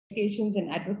Negotiations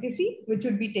and Advocacy, which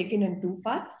would be taken in two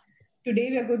parts. Today,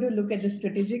 we are going to look at the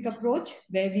strategic approach,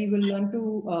 where we will learn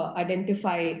to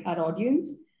identify our audience.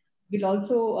 We'll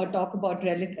also talk about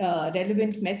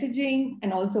relevant messaging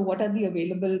and also what are the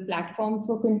available platforms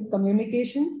for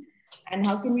communications and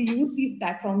how can we use these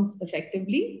platforms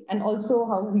effectively, and also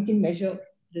how we can measure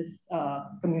this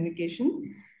communications.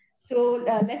 So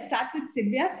let's start with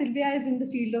Sylvia. Sylvia is in the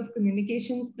field of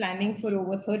communications planning for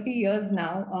over 30 years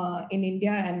now in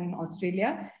India and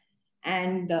Australia.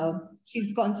 And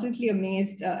she's constantly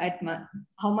amazed at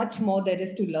how much more there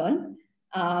is to learn.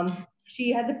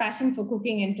 She has a passion for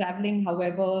cooking and traveling.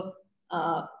 However,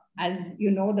 as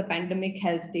you know, the pandemic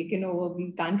has taken over.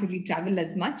 We can't really travel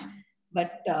as much.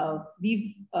 But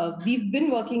we've been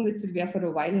working with Sylvia for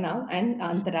a while now, and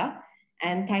Antara.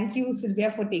 And thank you,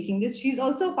 Sylvia, for taking this. She's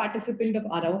also a participant of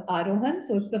Aarohan.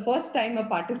 So it's the first time a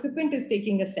participant is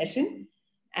taking a session.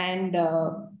 And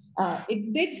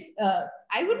it did,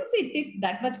 I wouldn't say it took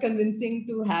that much convincing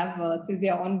to have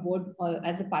Sylvia on board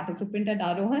as a participant at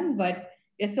Aarohan, but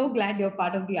we're so glad you're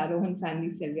part of the Aarohan family,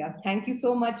 Sylvia. Thank you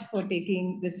so much for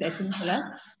taking this session for us.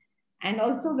 And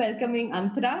also welcoming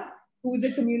Antara, who is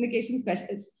a communication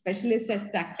specialist as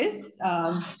practice.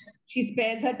 She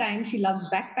spares her time. She loves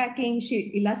backpacking.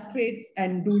 She illustrates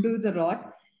and doodles a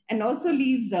lot, and also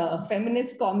leaves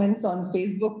feminist comments on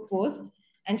Facebook posts.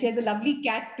 And she has a lovely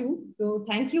cat too. So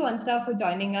thank you, Antara, for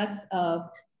joining us.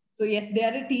 So yes, they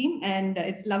are a team, and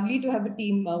it's lovely to have a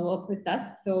team work with us.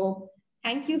 So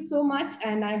thank you so much.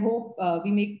 And I hope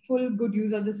we make full good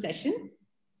use of the session.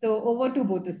 So over to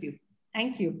both of you.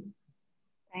 Thank you.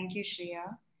 Thank you,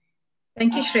 Shreya.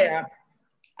 Thank you, Shreya.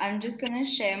 I'm just going to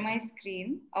share my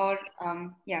screen, or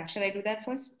yeah, shall I do that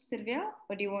first, Sylvia?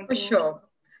 Or do you want to? Sure.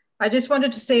 I just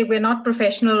wanted to say we're not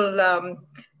professional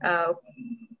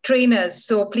trainers,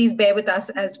 so please bear with us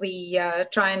as we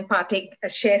try and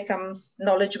share some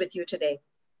knowledge with you today.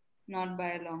 Not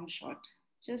by a long shot.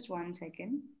 Just 1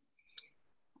 second.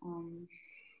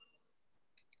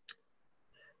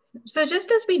 So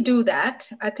just as we do that,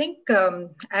 I think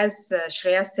as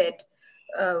Shreya said,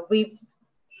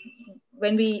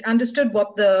 when we understood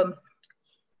what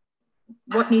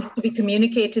needed to be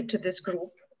communicated to this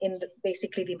group in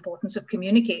basically the importance of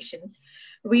communication,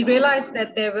 we realized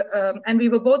that there were, and we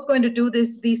were both going to do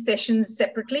these sessions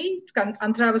separately.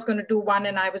 Antara was going to do one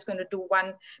and I was going to do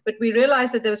one, but we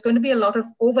realized that there was going to be a lot of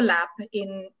overlap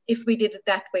if we did it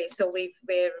that way. So we've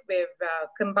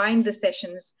combined the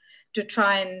sessions to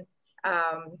try and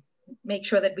make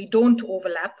sure that we don't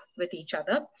overlap with each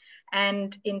other.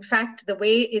 And in fact, the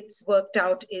way it's worked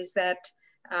out is that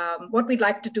what we'd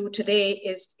like to do today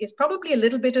is probably a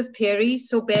little bit of theory,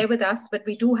 so bear with us, but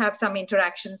we do have some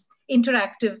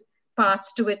interactive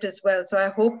parts to it as well. So I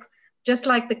hope, just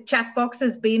like the chat box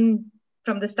has been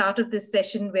from the start of this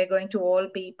session, we're going to all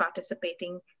be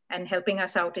participating and helping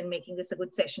us out in making this a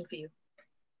good session for you.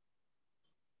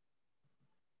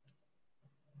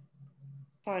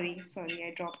 Sorry,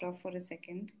 I dropped off for a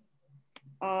second.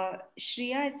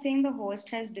 Shreya, it's saying the host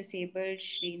has disabled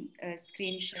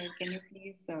screen share. Can you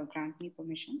please grant me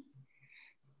permission?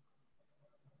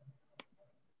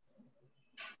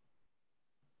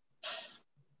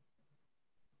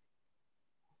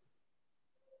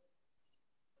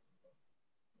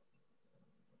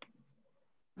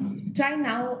 Try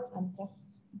now.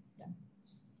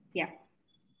 Yeah.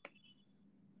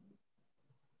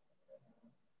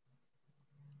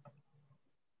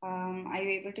 Are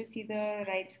you able to see the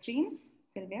right screen,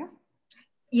 Sylvia?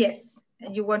 Yes.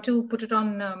 You want to put it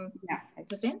on? Yeah.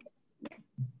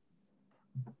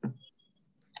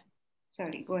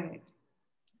 Sorry, go ahead.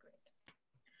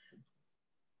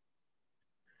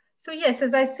 So yes,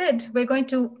 as I said, we're going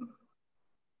to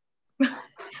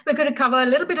cover a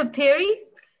little bit of theory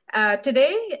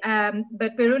today,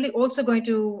 but we're really also going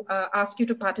to ask you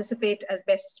to participate as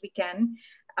best as we can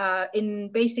in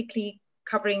basically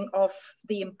covering off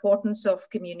the importance of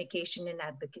communication in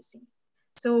advocacy.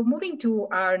 So moving to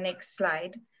our next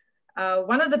slide,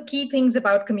 one of the key things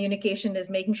about communication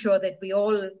is making sure that we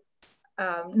all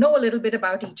know a little bit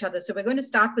about each other. So we're going to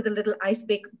start with a little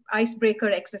icebreaker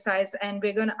exercise, and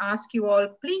we're going to ask you all,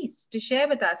 please, to share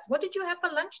with us, what did you have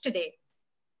for lunch today?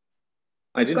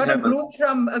 I didn't have a group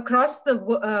from across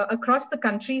the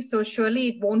country, so surely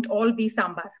it won't all be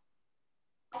sambar.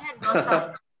 I had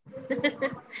dosa.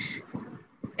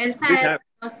 Elsa had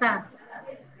dosa.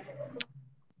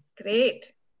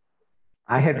 Great.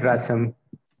 I had rasam.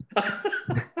 So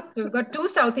we've got 2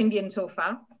 South Indian so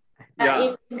far.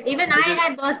 Yeah. Even I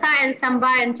had dosa and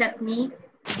sambar and chutney.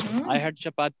 I had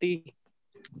chapati.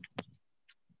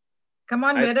 Come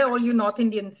on, where are all you North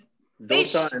Indians?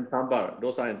 Dosa and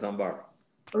sambar.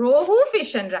 Rohu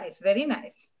fish and rice. Very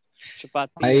nice.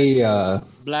 Chapati.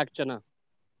 Black chana.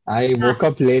 I woke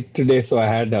up late today, so I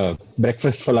had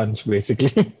breakfast for lunch,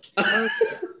 basically. Okay.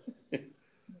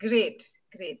 Great,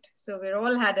 great. So we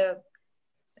all had a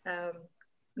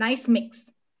nice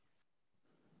mix.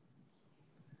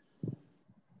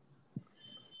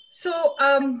 So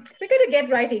we're going to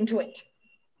get right into it.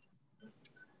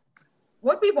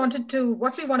 What we want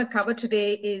to cover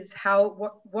today is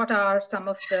what are some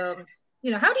of the,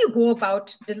 how do you go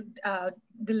about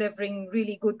delivering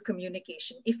really good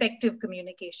communication, effective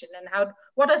communication, and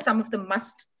what are some of the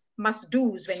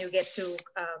must-dos when you get to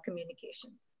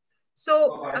communication?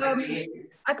 So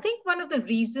I think one of the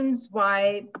reasons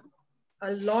why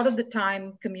a lot of the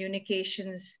time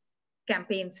communications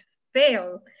campaigns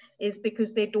fail is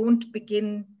because they don't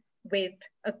begin with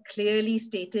a clearly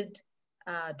stated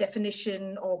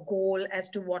definition or goal as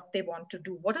to what they want to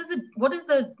do. What is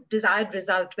the desired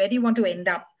result? Where do you want to end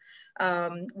up?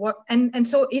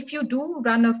 So if you do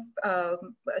run a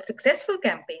successful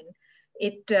campaign,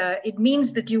 it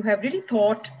means that you have really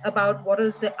thought about what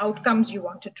is the outcomes you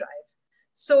want to drive.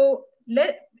 So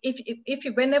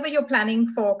whenever you're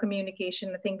planning for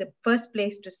communication, I think the first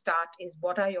place to start is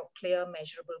what are your clear,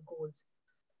 measurable goals?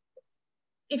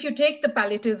 If you take the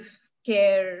palliative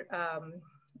care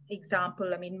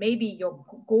example, I mean, maybe your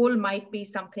goal might be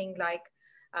something like,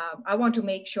 I want to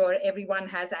make sure everyone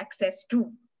has access to.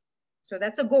 So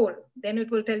that's a goal. Then it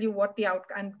will tell you what the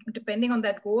outcome, and depending on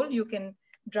that goal, you can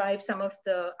drive some of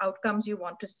the outcomes you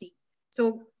want to see.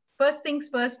 So first things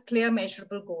first, clear,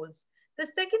 measurable goals. The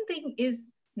second thing is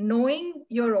knowing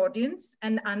your audience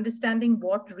and understanding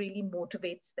what really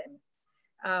motivates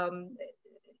them.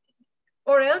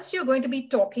 Or else you're going to be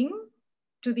talking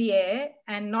to the air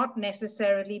and not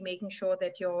necessarily making sure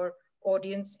that your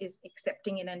audience is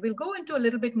accepting it. And we'll go into a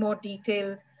little bit more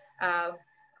detail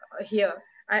here.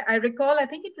 I recall, I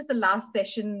think it was the last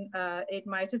session, it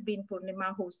might have been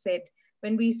Purnima who said,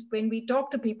 when we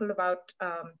talk to people about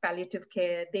palliative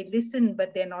care, they listen,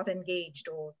 but they're not engaged,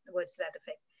 or words to that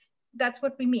effect. That's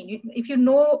what we mean. If you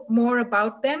know more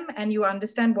about them and you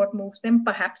understand what moves them,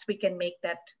 perhaps we can make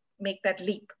that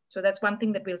leap. So that's one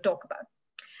thing that we'll talk about.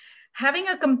 Having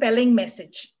a compelling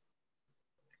message.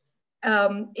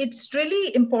 It's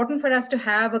really important for us to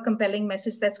have a compelling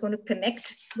message that's going to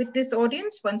connect with this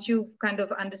audience once you've kind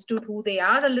of understood who they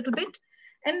are a little bit.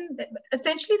 And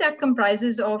essentially that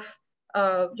comprises of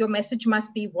your message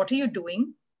must be, what are you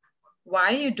doing?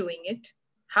 Why are you doing it?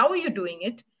 How are you doing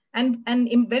it? And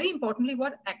very importantly,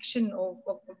 what action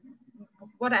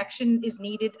is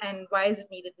needed and why is it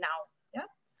needed now? Yeah.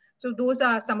 So those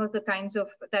are some of the kinds of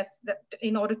that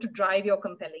in order to drive your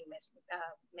compelling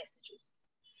messages.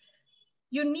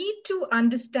 You need to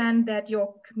understand that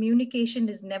your communication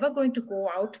is never going to go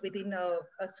out within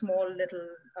a small little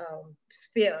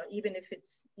sphere, even if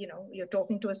it's, you're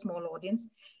talking to a small audience.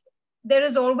 There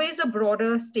is always a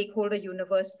broader stakeholder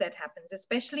universe that happens,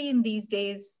 especially in these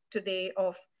days today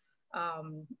of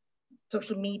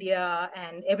social media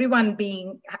and everyone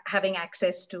having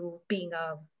access to being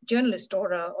a journalist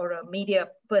or a media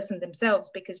person themselves,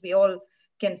 because we all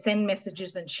can send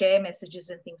messages and share messages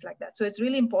and things like that. So it's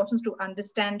really important to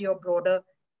understand your broader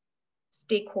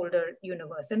stakeholder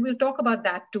universe. And we'll talk about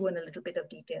that too in a little bit of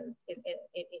detail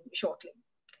shortly.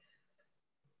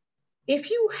 If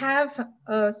you have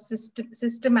a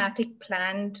systematic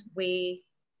planned way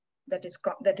that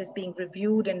is being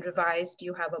reviewed and revised,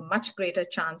 you have a much greater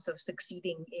chance of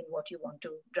succeeding in what you want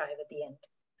to drive at the end.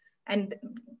 And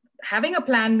having a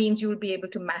plan means you'll be able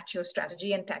to match your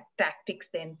strategy and tactics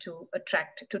then to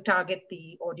target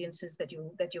the audiences that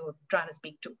you're trying to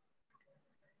speak to.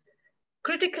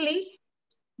 Critically,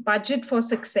 budget for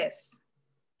success.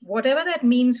 Whatever that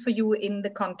means for you in the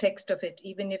context of it,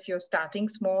 even if you're starting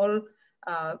small,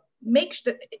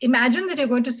 imagine that you're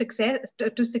going to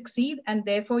succeed, and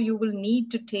therefore you will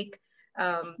need to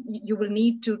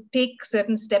take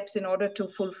certain steps in order to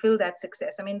fulfill that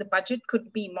success. I mean, the budget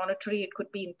could be monetary, it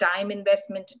could be in time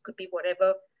investment, it could be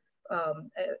whatever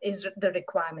is the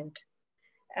requirement.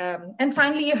 And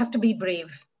finally, you have to be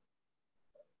brave.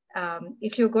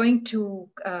 If you're going to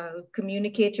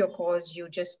communicate your cause,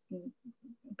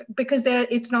 because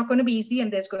it's not going to be easy,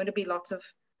 and there's going to be lots of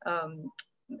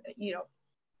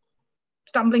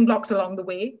stumbling blocks along the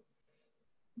way.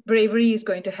 Bravery is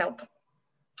going to help.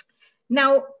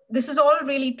 Now, this is all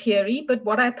really theory, but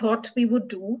what I thought we would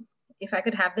do, if I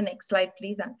could have the next slide,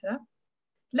 please, Antara.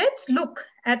 Let's look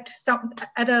at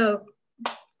a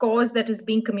cause that is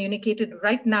being communicated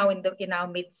right now in our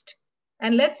midst.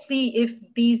 And let's see if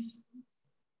these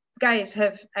guys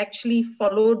have actually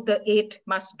followed the 8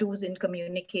 must-dos in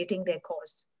communicating their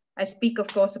cause. I speak, of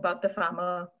course, about the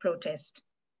farmer protest.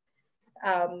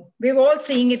 We're all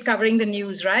seeing it covering the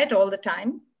news, right, all the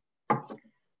time.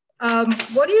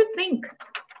 What do you think?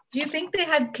 Do you think they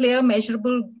had clear,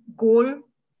 measurable goal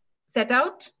set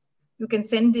out? You can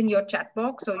send in your chat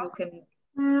box, or you can...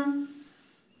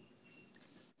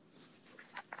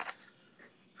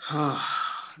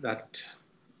 That.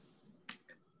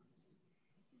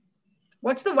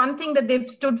 What's the one thing that they've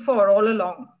stood for all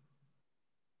along?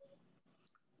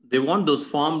 They want those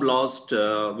farm laws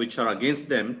which are against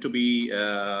them to be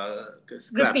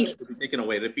scrapped, Repealed. to be taken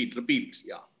away, repealed,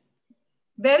 yeah.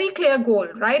 Very clear goal.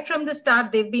 Right from the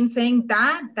start, they've been saying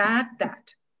that.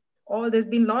 There's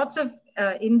been lots of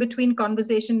in-between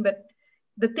conversation, but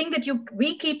the thing that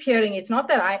we keep hearing, it's not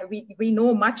that we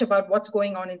know much about what's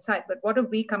going on inside, but what are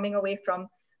we coming away from?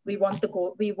 We want the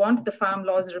goal. We want the farm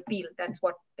laws repealed. That's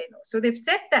what they know. So they've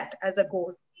set that as a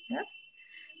goal. Yeah?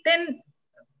 Then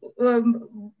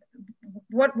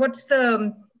what's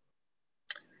the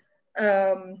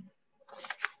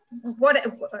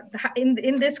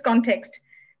in this context?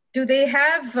 Do they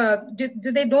have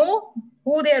do they know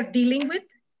who they are dealing with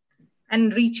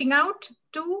and reaching out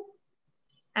to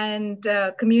and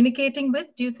communicating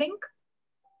with? Do you think?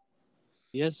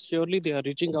 Yes, surely they are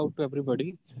reaching out to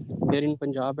everybody there in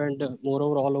Punjab and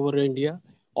moreover all over India.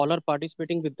 All are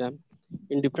participating with them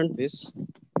in different ways.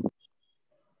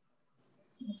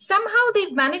 Somehow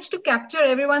they've managed to capture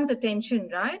everyone's attention,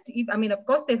 right? I mean, of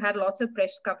course, they've had lots of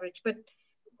press coverage, but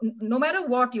no matter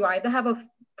what, you either have a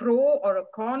pro or a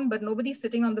con, but nobody's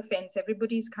sitting on the fence.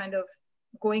 Everybody's kind of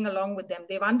going along with them.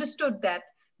 They've understood that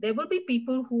there will be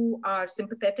people who are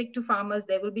sympathetic to farmers.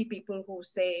 There will be people who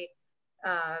say,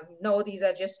 no, these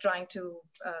are just trying to,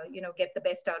 get the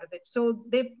best out of it. So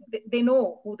they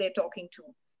know who they're talking to,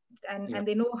 and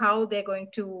they know how they're going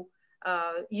to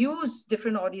use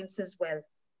different audiences well.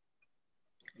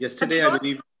 Yesterday, I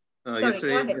believe,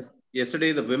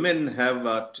 yesterday the women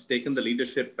have taken the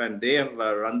leadership, and they have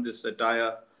run this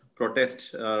entire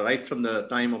protest right from the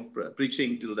time of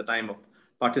preaching till the time of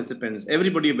participants.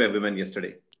 Everybody were women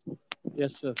yesterday.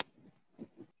 Yes, sir.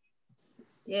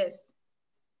 Yes.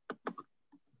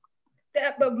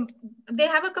 They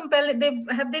have a compelling.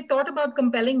 Have they thought about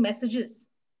compelling messages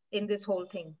in this whole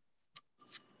thing?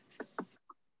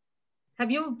 Have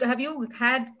you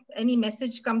had any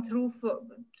message come through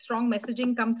strong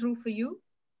messaging come through for you?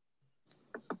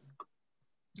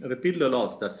 Repeal the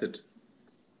laws. That's it.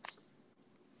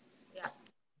 Yeah.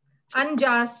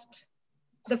 Unjust.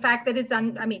 The fact that it's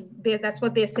that's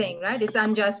what they're saying, right? It's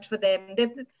unjust for them.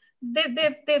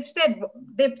 They've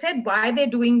said why they're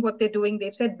doing what they're doing.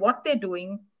 They've said what they're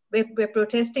doing. We're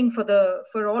protesting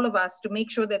for all of us to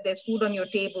make sure that there's food on your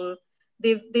table.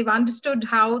 They've understood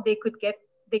how they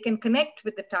can connect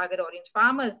with the target audience.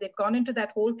 Farmers, they've gone into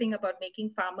that whole thing about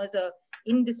making farmers a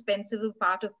indispensable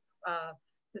part of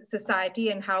society,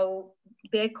 and how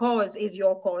their cause is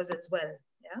your cause as well.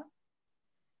 Yeah.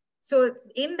 So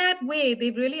in that way,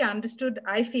 they've really understood,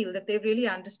 I feel that they've really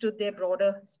understood their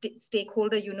broader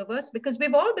stakeholder universe, because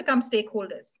we've all become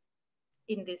stakeholders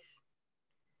in this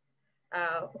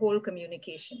whole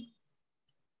communication.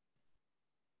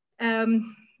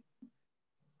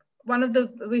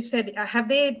 We've said, have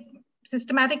they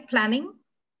systematic planning?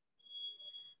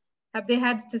 Have they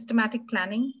had systematic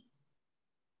planning?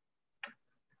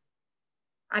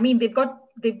 I mean, they've got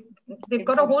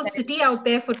a whole city out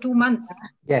there for 2 months.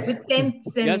 Yes. With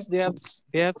tents and... Yes,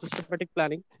 they have systematic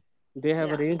planning. They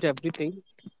have arranged everything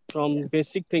from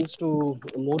basic things to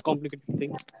more complicated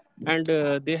things, and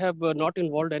they have not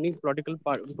involved any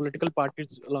political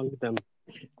parties along with them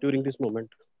during this moment.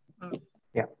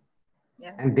 Yeah.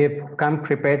 And they've come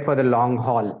prepared for the long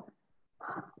haul.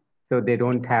 So they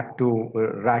don't have to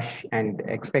rush and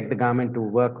expect the government to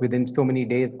work within so many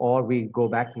days, or we go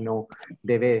back. No,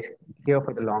 they were here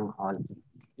for the long haul.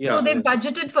 Yeah. So they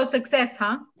budgeted for success,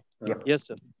 huh? Yeah. Yes,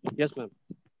 sir. Yes, ma'am.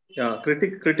 Yeah,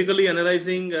 critically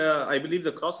analyzing, I believe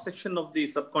the cross-section of the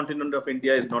subcontinent of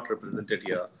India is not represented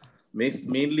here.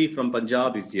 Mainly from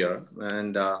Punjab is here.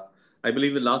 And I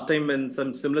believe the last time when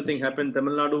some similar thing happened,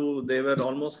 Tamil Nadu, they were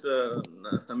almost,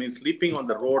 sleeping on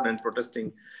the road and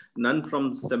protesting. None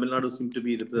from Tamil Nadu seem to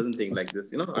be representing like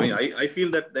this. I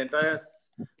feel that the entire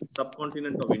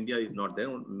subcontinent of India is not there.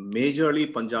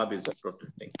 Majorly Punjab is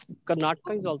protesting.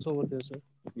 Karnataka is also over there, sir.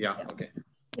 Yeah, okay.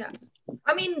 Yeah.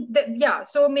 I mean,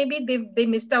 so maybe they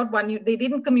missed out one. They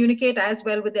didn't communicate as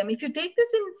well with them. If you take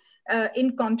this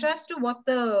in contrast to what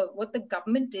the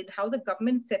government did, how the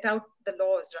government set out the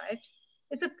laws, right?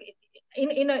 It's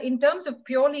in terms of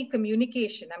purely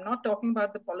communication. I'm not talking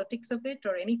about the politics of it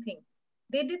or anything.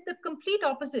 They did the complete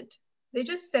opposite. They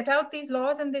just set out these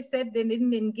laws and they said they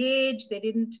didn't engage, they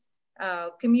didn't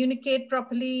communicate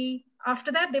properly.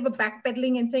 After that, they were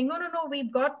backpedaling and saying, no,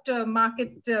 we've got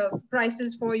market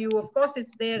prices for you. Of course,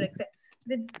 it's there. Except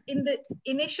in the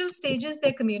initial stages,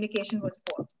 their communication was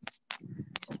poor.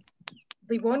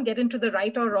 We won't get into the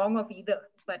right or wrong of either,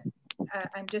 but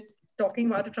I'm just talking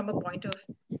about it from a point of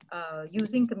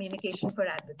using communication for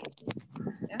advocacy.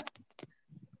 Yeah?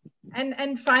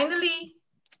 And finally,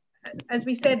 as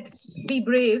we said, be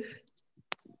brave.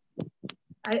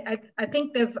 I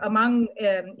think they've among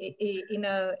in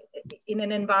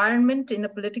an environment, in a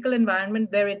political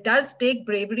environment where it does take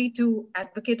bravery to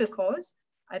advocate a cause,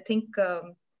 I think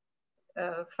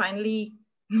finally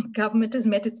government has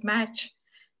met its match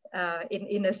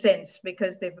in a sense,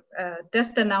 because they've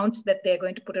just announced that they're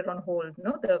going to put it on hold,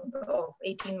 no, the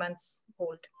 18 months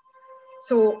hold.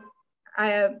 So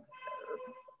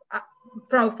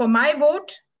for my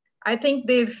vote, I think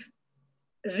they've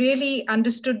really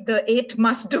understood the 8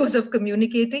 must-dos of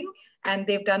communicating, and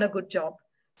they've done a good job.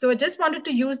 So I just wanted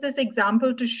to use this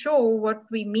example to show what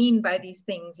we mean by these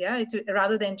things. Yeah, it's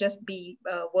rather than just be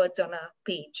words on a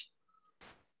page.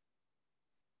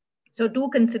 So do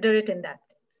consider it in that.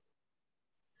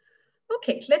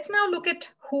 Okay, let's now look at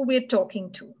who we're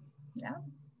talking to. Yeah,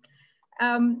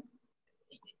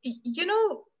 you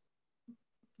know,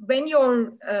 when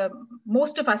you're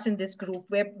most of us in this group,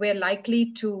 we're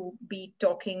likely to be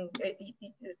talking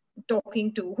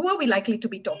to. Who are we likely to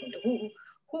be talking to?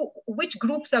 Which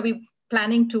groups are we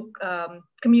planning to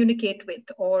communicate with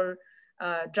or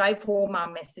drive home our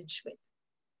message with?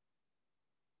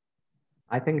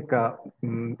 I think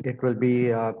it will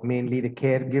be mainly the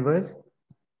caregivers,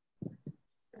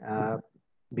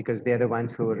 because they're the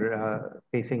ones who are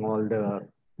facing all the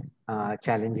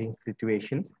challenging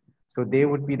situations. So they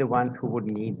would be the ones who would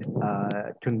need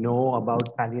to know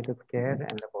about palliative care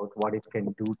and about what it can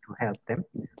do to help them,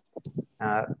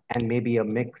 and maybe a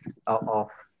mix of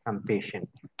some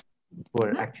patients who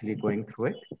are actually going through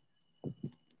it.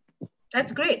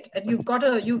 That's great. And you've got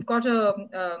a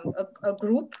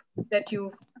group that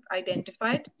you've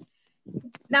identified.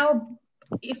 Now,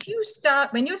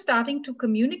 when you're starting to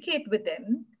communicate with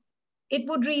them, it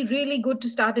would be really good to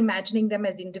start imagining them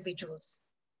as individuals.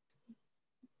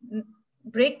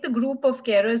 Break the group of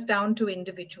carers down to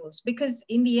individuals, because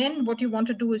in the end, what you want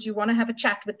to do is you want to have a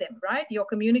chat with them, right? Your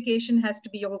communication has to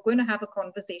be, you're going to have a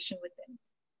conversation with them.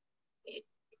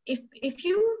 If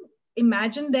you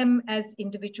imagine them as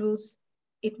individuals,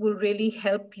 it will really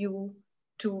help you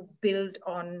to build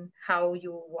on how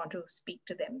you want to speak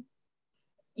to them.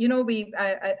 You know,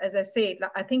 as I say,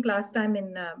 I think last time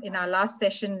in our last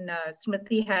session,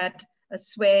 Smriti had a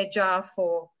swear jar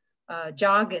for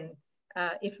jargon.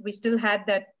 If we still had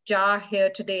that jar here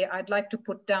today, I'd like to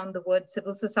put down the word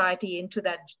civil society into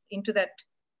that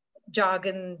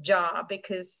jargon jar,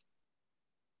 because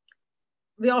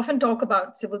we often talk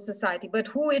about civil society, but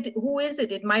who is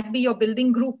it? It might be your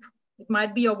building group. It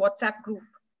might be your WhatsApp group.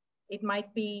 It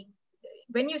might be,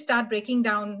 when you start breaking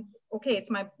down, okay,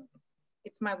 it's my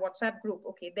WhatsApp group.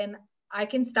 Okay, then I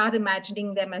can start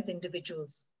imagining them as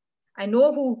individuals. I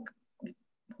know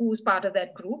who's part of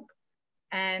that group,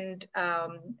 and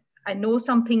I know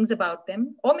some things about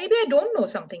them, or maybe I don't know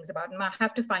some things about them. I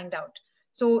have to find out.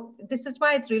 So this is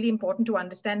why it's really important to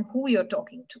understand who you're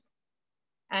talking to.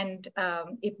 And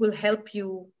it will help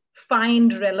you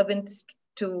find relevance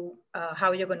to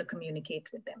how you're going to communicate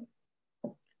with them.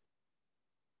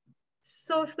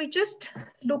 So if we just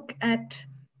look at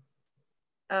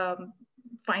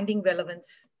finding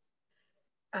relevance,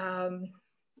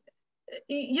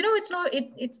 you know,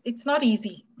 it's not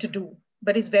easy to do,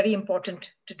 but it's very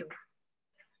important to do.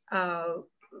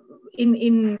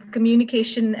 In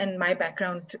communication, and my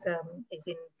background is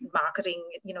in marketing,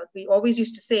 you know, we always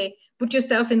used to say, put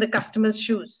yourself in the customer's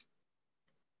shoes.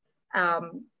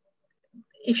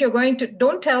 If you're going to,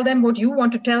 don't tell them what you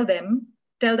want to tell them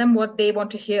what they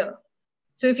want to hear.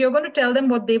 So if you're going to tell them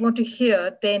what they want to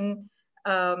hear, then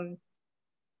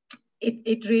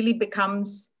it really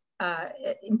becomes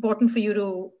important for you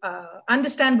to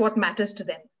understand what matters to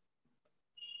them.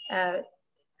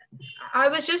 I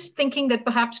was just thinking that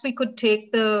perhaps we could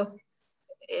take the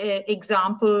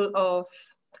example of,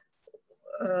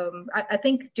 I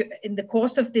think in the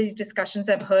course of these discussions,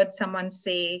 I've heard someone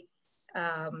say,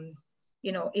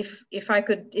 you know, if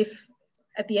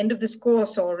at the end of this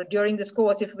course or during this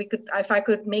course, if I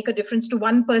could make a difference to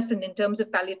one person in terms of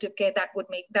palliative care, that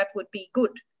would be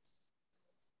good.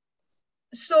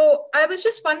 So I was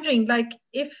just wondering, like,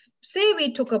 if, say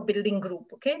we took a building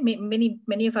group, okay,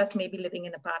 many of us may be living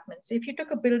in apartments. If you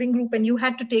took a building group and you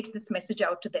had to take this message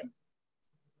out to them,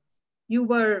 you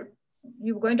were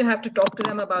you're going to have to talk to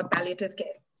them about palliative care.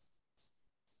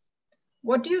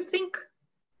 What do you think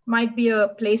might be a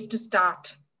place to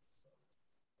start?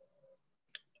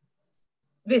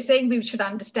 We're saying we should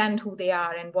understand who they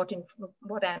are and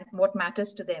what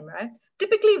matters to them, right?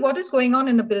 Typically, what is going on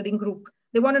in a building group?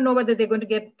 They want to know whether they're going to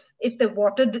get, if the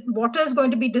water is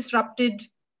going to be disrupted.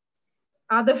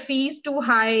 Are the fees too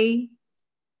high?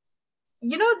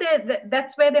 You know,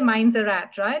 that's where their minds are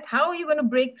at, right? How are you going to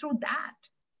break through that?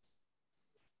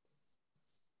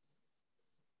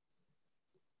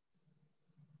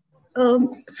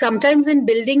 Sometimes in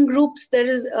building groups, there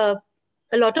is a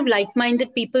lot of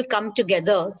like-minded people come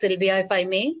together, Sylvia, if I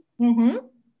may. Mm-hmm.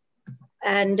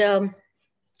 And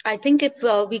I think if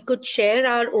we could share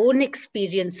our own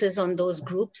experiences on those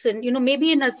groups, and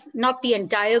maybe not the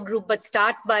entire group, but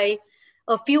start by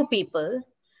a few people,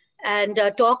 and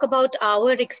talk about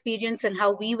our experience and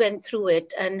how we went through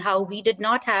it, and how we did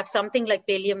not have something like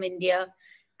Pallium India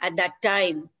at that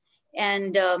time.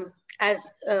 And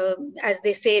as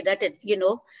they say that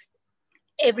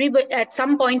everybody at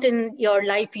some point in your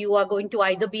life, you are going to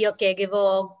either be a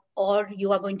caregiver or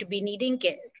you are going to be needing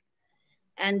care.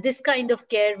 And this kind of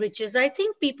care, which is, I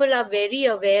think people are very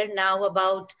aware now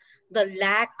about the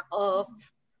lack of,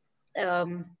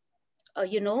 the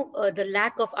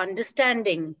lack of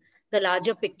understanding the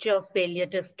larger picture of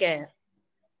palliative care.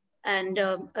 And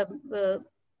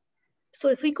so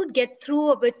if we could get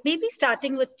through a bit, maybe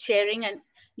starting with sharing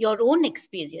your own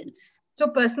experience. So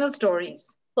personal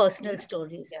stories. Personal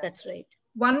stories, yeah. That's right.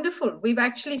 Wonderful. We've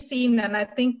actually seen, and I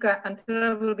think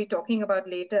Antara will be talking about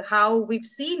later, how we've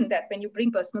seen that when you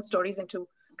bring personal stories into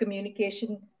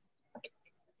communication,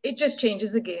 it just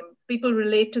changes the game. People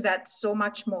relate to that so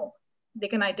much more. They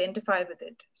can identify with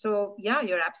it. So yeah,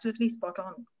 you're absolutely spot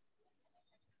on.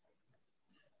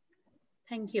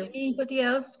 Thank you. Anybody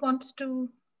else wants to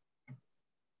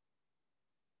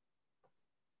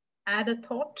add a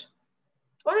thought?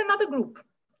 Or another group?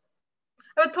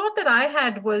 A thought that I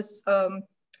had was, and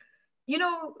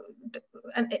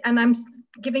I'm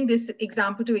giving this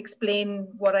example to explain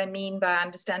what I mean by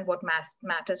understand what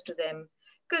matters to them.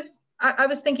 Because I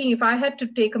was thinking, if I had to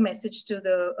take a message to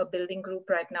a building group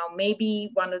right now,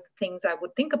 maybe one of the things I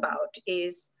would think about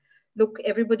is, look,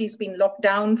 everybody's been locked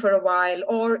down for a while,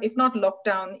 or if not locked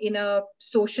down, in a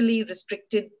socially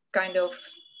restricted kind of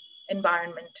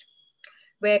environment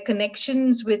where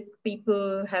connections with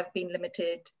people have been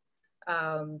limited.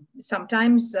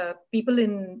 Sometimes people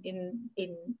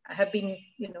have been,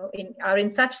 are in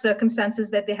such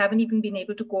circumstances that they haven't even been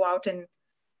able to go out and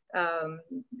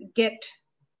get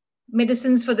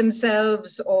medicines for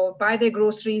themselves or buy their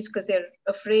groceries because they're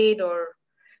afraid, or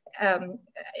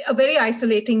a very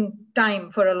isolating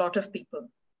time for a lot of people.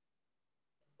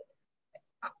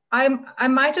 I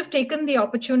might have taken the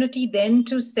opportunity then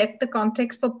to set the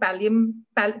context for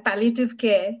palliative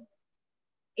care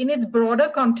in its broader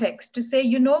context, to say,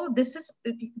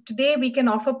 today we can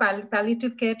offer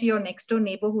palliative care to your next door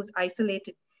neighbor who's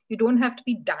isolated. You don't have to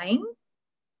be dying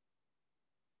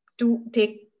to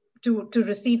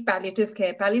receive palliative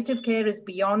care. Palliative care is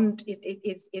beyond,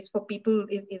 is for people,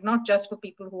 is not just for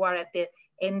people who are at the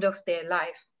end of their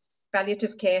life.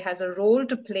 Palliative care has a role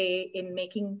to play in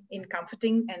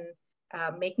comforting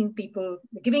and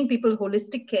giving people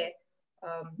holistic care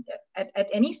at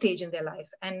any stage in their life.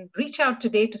 And reach out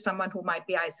today to someone who might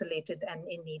be isolated and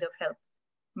in need of help.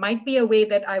 Might be a way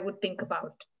that I would think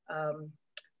about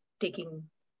taking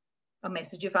a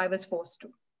message if I was forced to.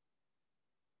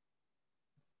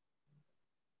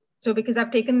 So because I'm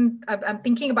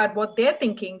thinking about what they're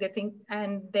thinking,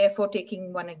 and therefore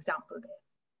taking one example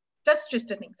there. Just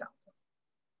an example.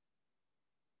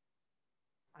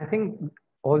 I think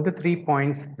all the 3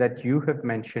 points that you have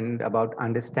mentioned about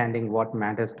understanding what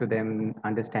matters to them,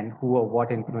 understand who or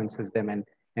what influences them, and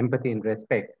empathy and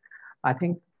respect. I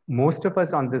think most of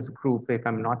us on this group, if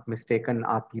I'm not mistaken,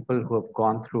 are people who have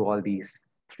gone through all these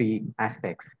 3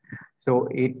 aspects. So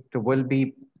it will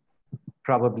be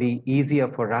probably easier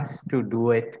for us to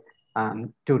do it,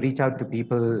 to reach out to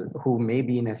people who may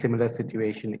be in a similar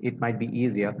situation. It might be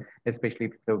easier, especially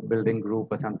if it's a building group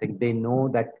or something. They know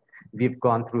that we've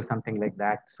gone through something like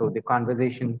that. So the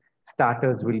conversation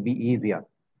starters will be easier.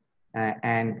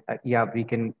 Yeah, we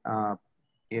can,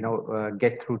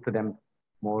 get through to them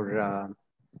more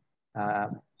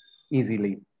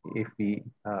easily if we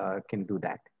can do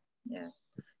that. Yeah.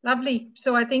 Lovely.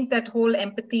 So I think that whole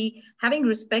empathy, having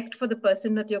respect for the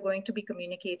person that you're going to be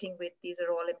communicating with, these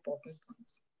are all important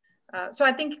points. So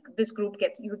I think this group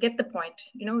you get the point.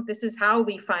 This is how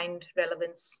we find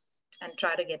relevance and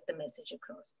try to get the message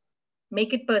across.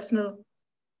 Make it personal,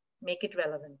 make it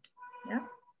relevant. Yeah.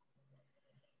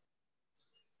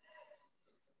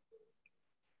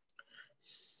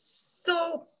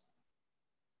 So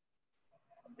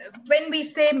when we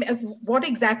say what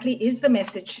exactly is the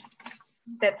message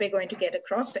that we're going to get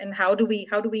across, and how do we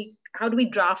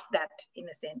draft that in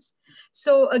a sense?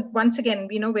 So once again,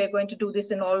 we're going to do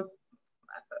this in all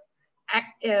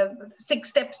 6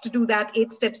 steps to do that,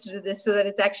 8 steps to do this, so that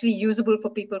it's actually usable for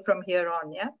people from here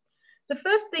on. Yeah. The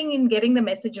first thing in getting the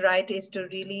message right is to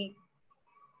really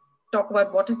talk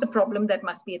about what is the problem that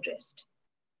must be addressed.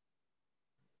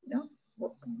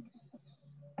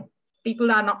 People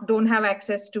don't have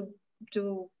access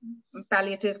to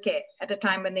palliative care at a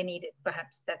time when they need it.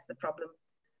 Perhaps that's the problem.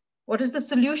 What is the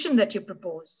solution that you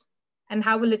propose, and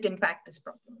how will it impact this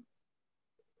problem?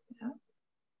 Yeah.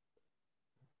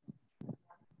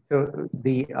 So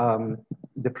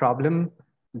the problem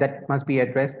that must be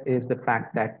addressed is the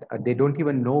fact that they don't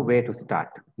even know where to start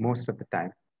most of the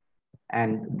time.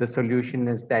 And the solution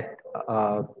is that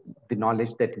the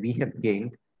knowledge that we have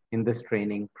gained in this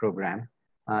training program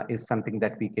is something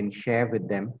that we can share with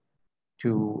them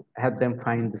to help them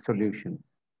find the solution.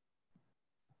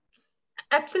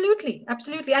 Absolutely,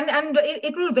 absolutely. And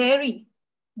it will vary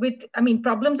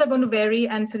problems are going to vary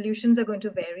and solutions are going to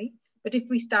vary. But if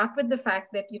we start with the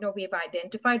fact that, we have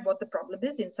identified what the problem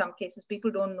is, in some cases,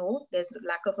 people don't know, there's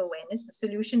lack of awareness. The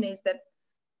solution is that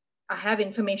I have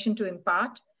information to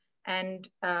impart, and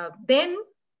then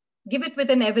give it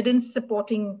with an evidence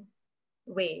supporting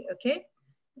way, okay?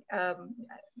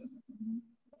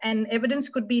 And evidence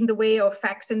could be in the way of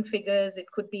facts and figures. It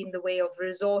could be in the way of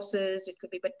resources. It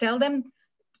could be, but tell them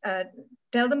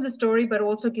the story, but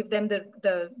also give them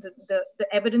the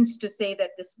evidence to say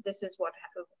that this is what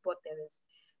there is.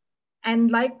 And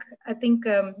like I think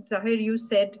Zahir, you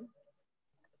said,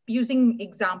 using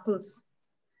examples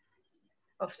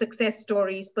of success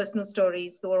stories, personal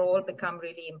stories, those all become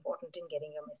really important in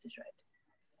getting your message right.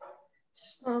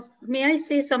 May I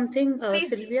say something,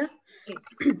 Sylvia? Please.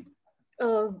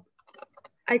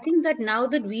 I think that now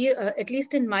that we, at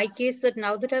least in my case, that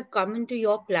now that I've come into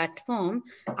your platform,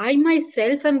 I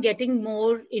myself am getting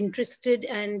more interested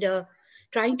and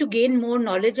trying to gain more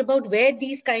knowledge about where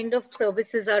these kind of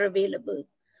services are available.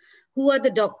 Who are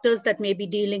the doctors that may be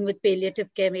dealing with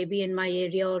palliative care, maybe in my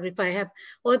area, or if I have,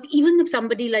 or even if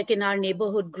somebody like in our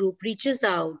neighborhood group reaches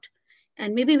out,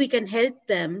 and maybe we can help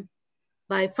them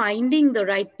by finding the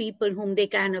right people whom they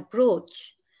can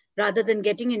approach, rather than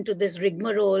getting into this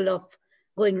rigmarole of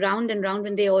going round and round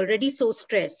when they're already so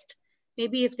stressed.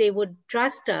 Maybe if they would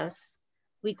trust us,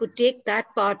 we could take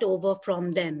that part over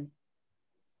from them.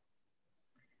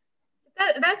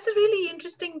 That's a really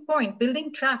interesting point,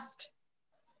 building trust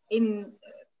in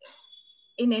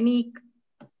any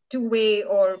two-way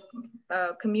or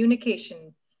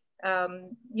communication.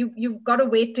 You've got to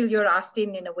wait till you're asked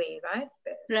in a way, right?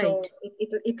 So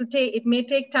it may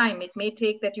take time. It may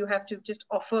take that you have to just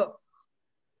offer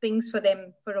things for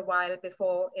them for a while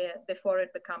before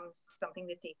it becomes something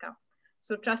they take up.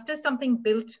 So trust is something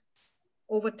built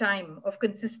over time of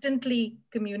consistently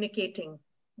communicating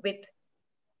with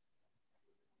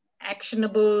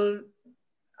actionable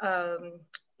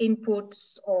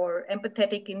inputs or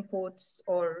empathetic inputs,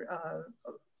 or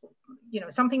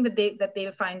something that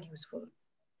they'll find useful.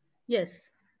 Yes.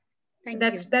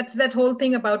 That's that whole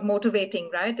thing about motivating,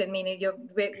 right? I mean,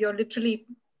 you're literally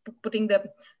putting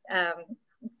the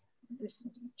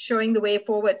showing the way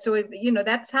forward. So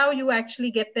that's how you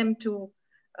actually get them to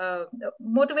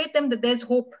motivate them, that there's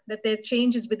hope, that their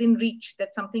change is within reach,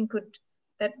 that something could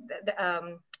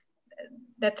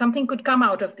that something could come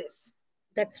out of this.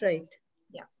 That's right.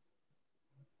 Yeah.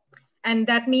 And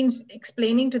that means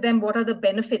explaining to them what are the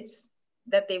benefits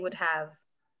that they would have.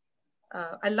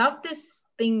 I love this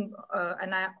thing,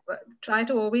 and I try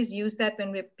to always use that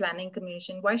when we're planning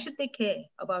communication. Why should they care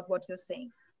about what you're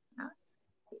saying?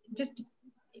 Just,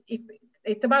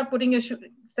 it's about putting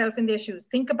yourself in their shoes.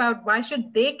 Think about why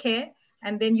should they care,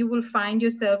 and then you will find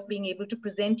yourself being able to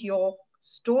present your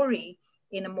story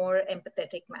in a more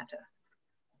empathetic manner,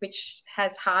 which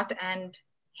has heart and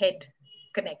head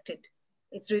connected.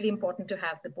 It's really important to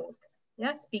have the both.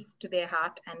 Yeah, speak to their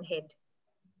heart and head,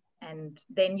 and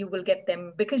then you will get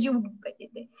them, because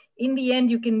in the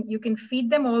end, you can feed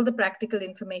them all the practical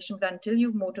information, but until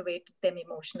you motivate them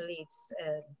emotionally, it's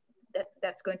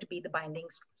that's going to be the binding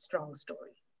strong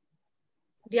story.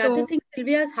 The other thing,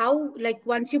 Sylvia, is how, like,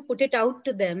 once you put it out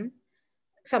to them,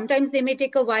 sometimes they may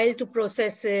take a while to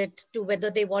process it, to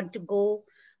whether they want to go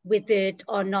with it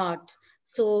or not.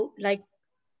 So, like,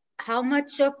 how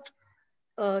much of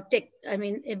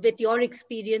with your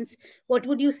experience, what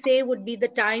would you say would be the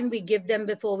time we give them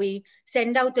before we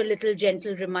send out a little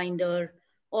gentle reminder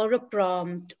or a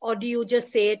prompt, or do you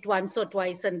just say it once or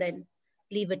twice and then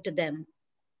leave it to them?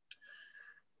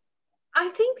 I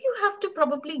think you have to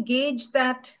probably gauge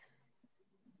that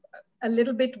a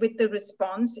little bit with the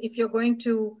response. If you're going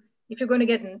to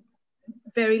get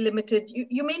very limited,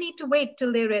 you may need to wait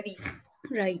till they're ready.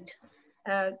 Right.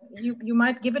 You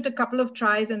might give it a couple of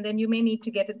tries and then you may need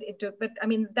to get it into, but I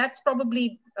mean, that's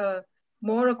probably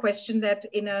more a question that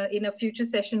in a future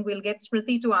session we'll get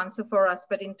Smriti to answer for us.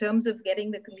 But in terms of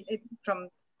getting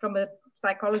from a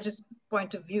psychologist's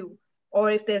point of view,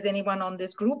 or if there's anyone on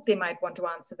this group, they might want to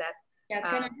answer that. Yeah,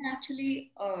 can I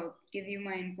actually give you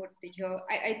my input here?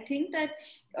 I think that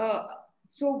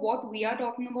so what we are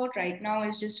talking about right now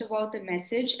is just about the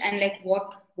message and like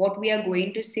what we are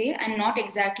going to say, and not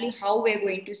exactly how we're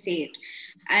going to say it.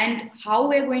 And how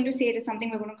we're going to say it is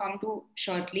something we're going to come to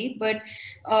shortly. But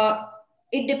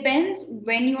it depends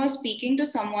when you are speaking to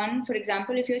someone. For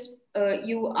example, if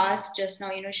you asked just now,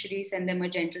 should you send them a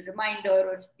gentle reminder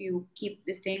or you keep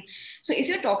this thing? So if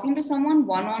you're talking to someone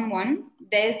one-on-one,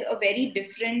 there's a very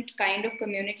different kind of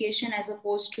communication as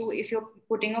opposed to if you're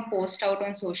putting a post out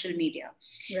on social media.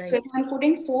 Right. So if I'm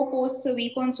putting 4 posts a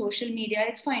week on social media,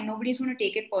 it's fine. Nobody's going to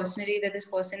take it personally that this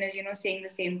person is, saying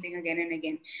the same thing again and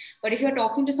again. But if you're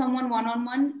talking to someone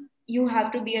one-on-one, you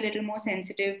have to be a little more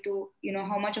sensitive to,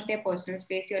 how much of their personal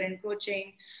space you're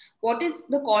encroaching. What is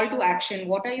the call to action?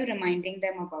 What are you reminding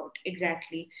them about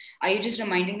exactly? Are you just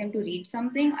reminding them to read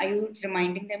something? Are you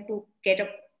reminding them to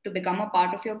to become a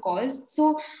part of your cause?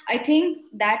 So I think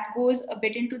that goes a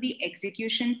bit into the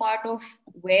execution part of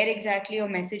where exactly your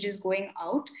message is going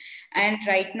out. And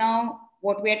right now,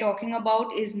 what we're talking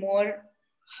about is more,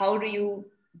 how do you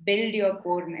build your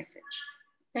core message?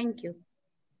 Thank you.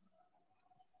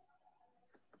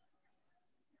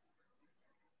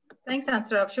 Thanks,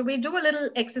 Antara. Should we do a little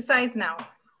exercise now?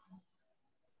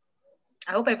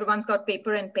 I hope everyone's got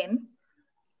paper and pen.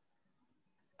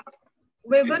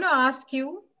 We're going to ask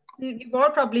you, you've all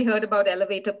probably heard about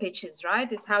elevator pitches,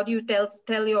 right? It's how do you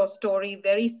tell your story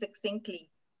very succinctly.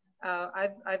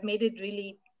 I've made it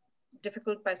really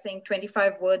difficult by saying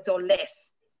 25 words or less.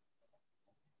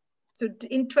 So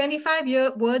in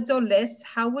 25 words or less,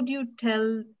 how would you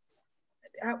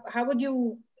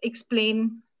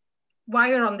explain why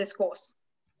you're on this course?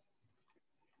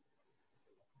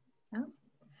 Yeah.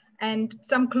 And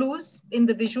some clues in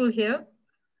the visual here.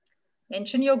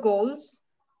 Mention your goals.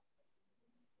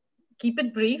 Keep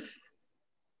it brief.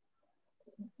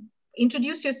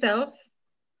 Introduce yourself.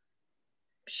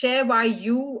 Share why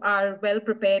you are well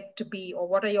prepared to be, or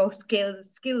what are your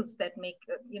skills that make,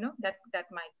 that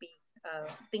might be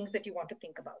things that you want to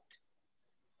think about.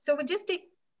 So we just take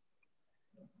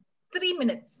 3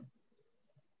 minutes.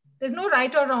 There's no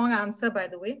right or wrong answer, by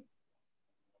the way.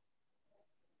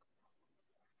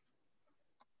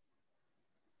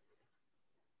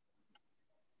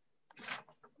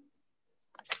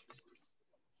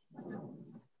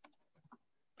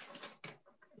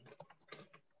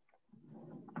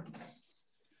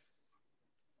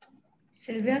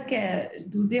 Sylvia,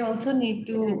 do they also need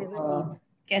to,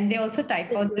 can they also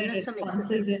type out the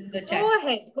responses in the chat?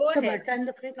 Go ahead. And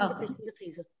the fridge and the fish in the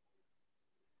freezer.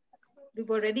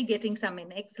 We're already getting some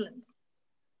in. Excellent.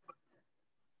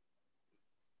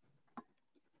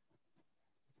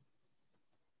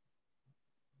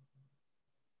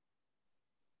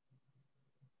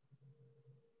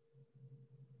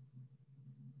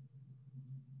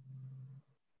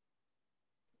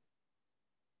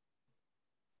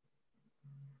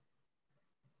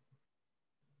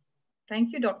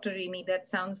 Thank you, Dr. Remy. That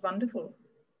sounds wonderful.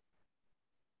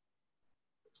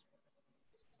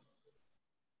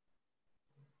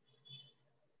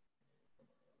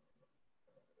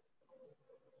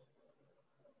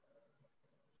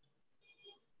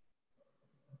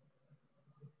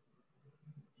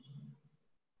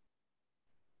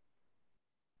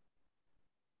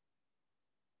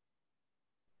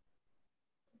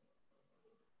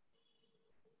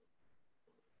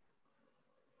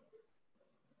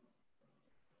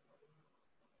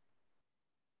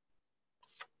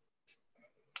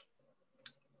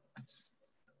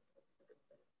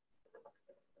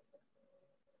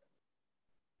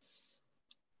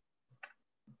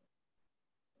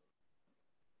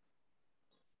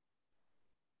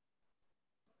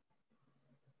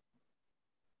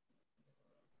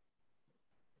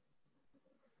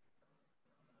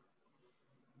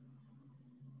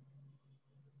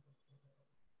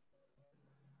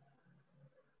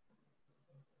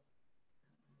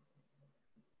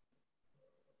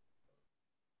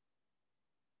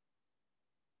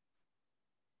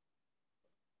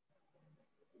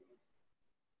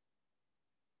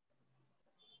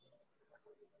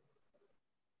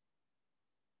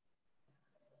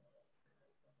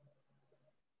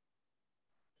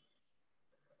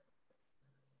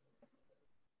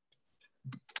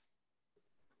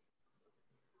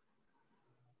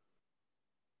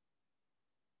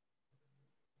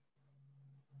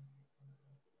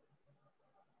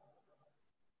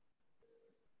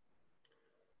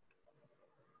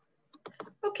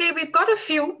 Okay, we've got a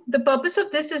few. The purpose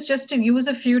of this is just to use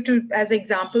a few as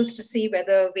examples to see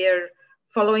whether we're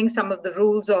following some of the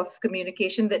rules of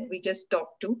communication that we just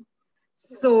talked to.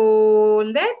 So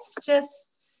let's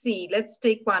just see. Let's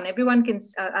take one. Everyone can.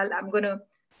 I'm gonna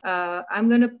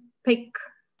pick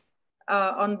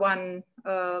on one.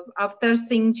 Avtar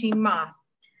Singh Ji Ma.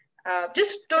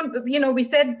 Just don't.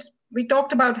 We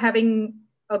talked about having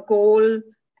a goal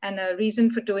and a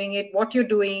reason for doing it, what you're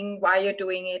doing, why you're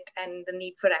doing it, and the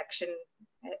need for action,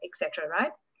 etc.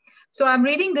 Right? So I'm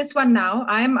reading this one now.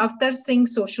 I am Avtar Singh,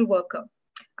 social worker.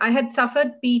 I had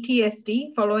suffered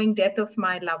PTSD following death of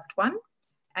my loved one,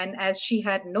 and as she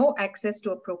had no access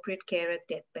to appropriate care at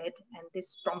deathbed, and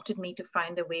this prompted me to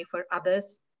find a way for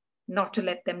others not to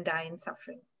let them die in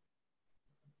suffering.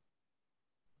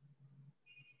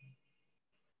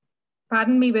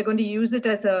 Pardon me, we're going to use it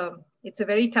as it's a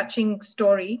very touching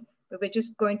story, but we're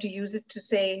just going to use it to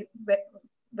say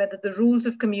whether the rules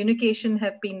of communication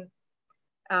have been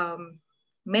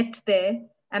met there.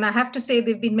 And I have to say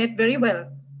they've been met very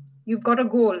well. You've got a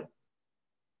goal.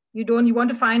 You want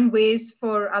to find ways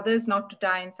for others not to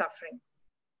die in suffering.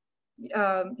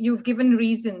 You've given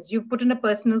reasons. You've put in a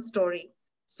personal story.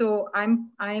 So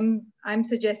I'm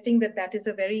suggesting that is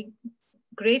a very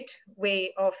great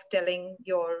way of telling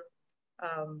your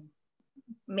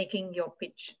making your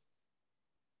pitch.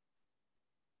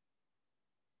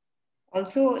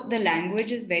 Also, the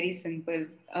language is very simple,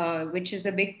 which is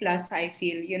a big plus, I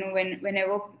feel.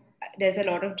 Whenever there's a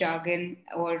lot of jargon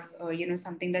or,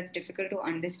 something that's difficult to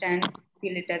understand, I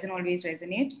feel it doesn't always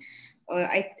resonate.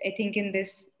 I think in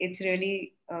this, it's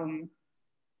really,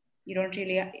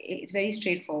 it's very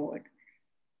straightforward.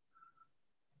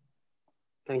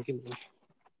 Thank you.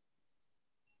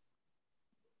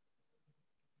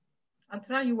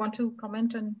 Antara, you want to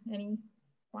comment on any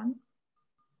one?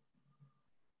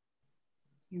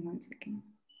 Give me 1 second.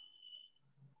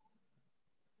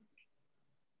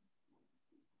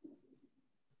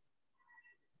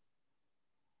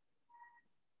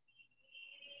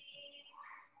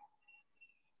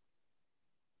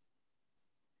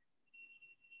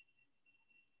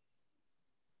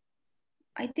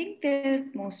 I think they're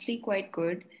mostly quite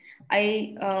good.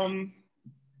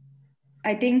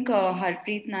 I think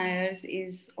Harpreet Nair's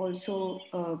is also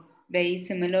very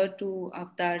similar to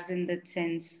Avtar's in the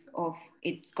sense of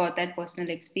it's got that personal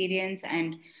experience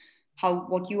and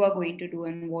what you are going to do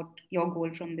and what your goal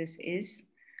from this is.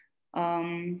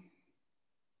 I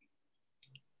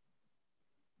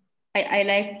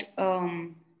liked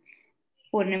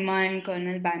Purnima and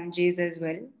Colonel Banerjee's as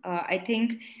well. I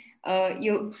think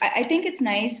it's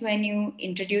nice when you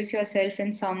introduce yourself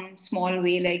in some small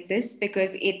way like this,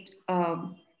 because it,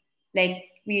 like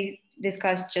we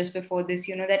discussed just before this,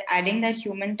 that adding that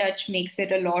human touch makes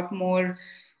it a lot more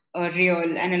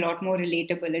real and a lot more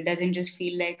relatable. It doesn't just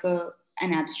feel like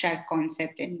an abstract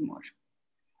concept anymore.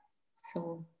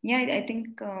 So yeah, I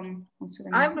think most of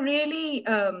them. I'm really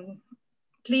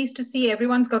pleased to see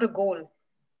everyone's got a goal.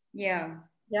 Yeah.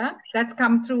 Yeah, that's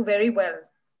come through very well.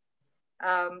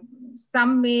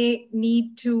 Some may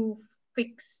need to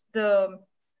fix the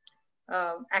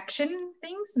action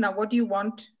things. Now, what do you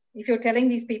want? If you're telling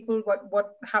these people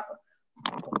how,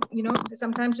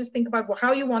 sometimes just think about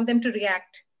how you want them to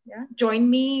react. Yeah, join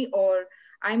me, or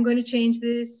I'm going to change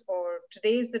this, or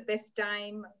today is the best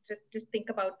time. Just think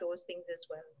about those things as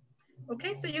well.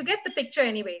 Okay, so you get the picture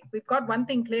anyway. We've got one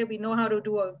thing clear. We know how to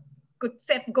do a good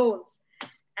set goals.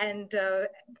 And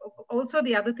also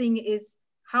the other thing is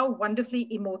how wonderfully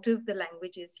emotive the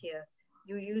language is here.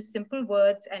 You use simple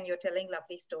words and you're telling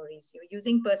lovely stories. You're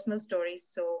using personal stories.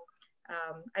 So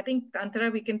I think,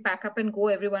 Antara, we can pack up and go.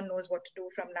 Everyone knows what to do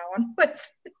from now onwards.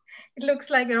 It looks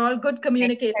like you're all good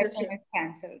communicators here.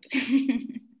 Cancelled.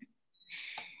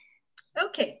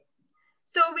 Okay.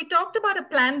 So we talked about a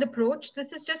planned approach.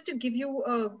 This is just to give you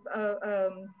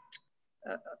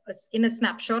in a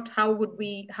snapshot, how would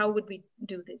we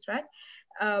do this, right?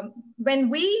 When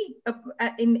we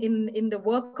in the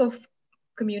work of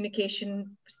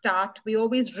communication start, we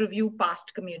always review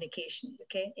past communications.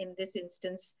 Okay, in this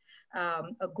instance,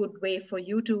 a good way for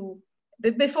you to,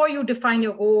 before you define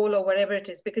your goal or whatever it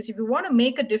is, because if you want to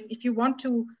if you want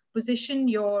to position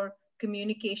your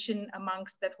communication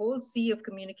amongst that whole sea of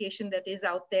communication that is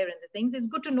out there and the things, it's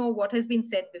good to know what has been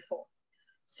said before.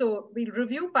 So we'll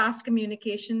review past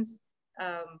communications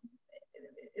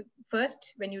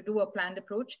first when you do a planned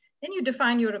approach. Then you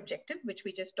define your objective, which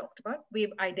we just talked about.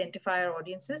 We identify our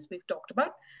audiences, we've talked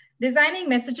about. Designing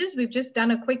messages, we've just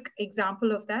done a quick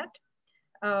example of that.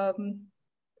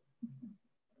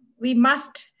 We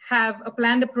must have a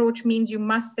planned approach means you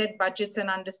must set budgets and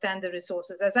understand the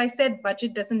resources. As I said,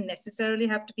 budget doesn't necessarily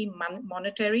have to be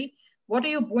monetary. What are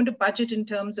you going to budget in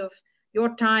terms of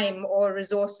your time or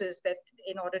resources that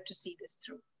in order to see this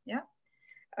through? Yeah.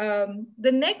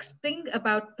 The next thing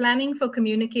about planning for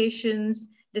communications,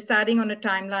 deciding on a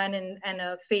timeline and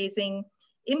a phasing,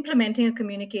 implementing a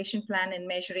communication plan and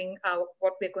measuring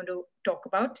what we're going to talk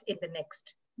about in the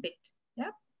next bit.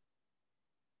 Yeah.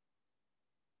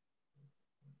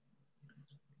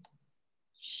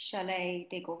 Shall I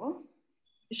take over?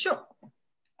 Sure.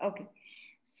 Okay.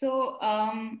 So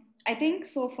I think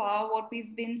so far what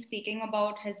we've been speaking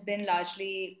about has been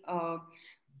largely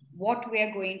what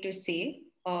we're going to say,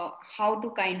 how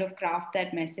to kind of craft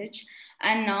that message.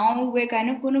 And now we're kind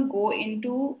of going to go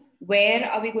into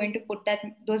where are we going to put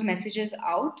those messages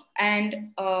out,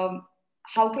 and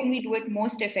how can we do it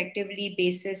most effectively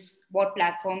basis what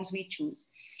platforms we choose.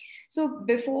 So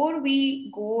before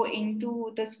we go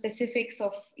into the specifics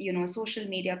of, social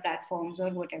media platforms or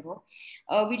whatever,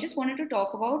 we just wanted to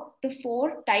talk about the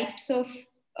 4 types of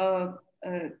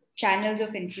channels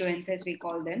of influence, as we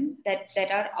call them, that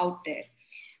are out there.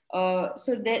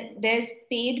 So there's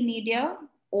paid media,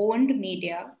 owned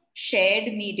media, shared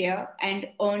media, and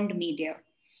earned media.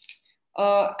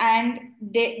 And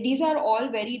these are all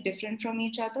very different from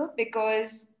each other,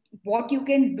 because what you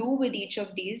can do with each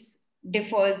of these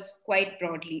differs quite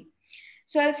broadly.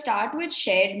 So I'll start with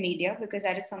shared media, because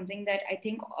that is something that I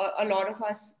think a lot of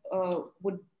us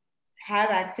would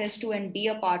have access to and be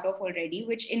a part of already,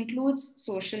 which includes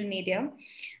social media.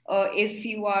 If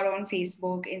you are on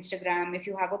Facebook, Instagram, if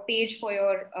you have a page for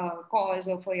your cause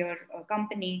or for your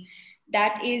company,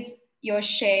 that is your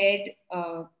shared,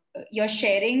 you're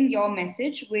sharing your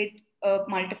message with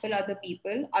multiple other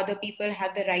people. Other people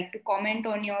have the right to comment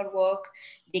on your work.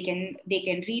 They can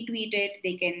retweet it.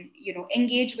 They can,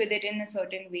 engage with it in a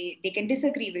certain way. They can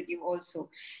disagree with you also.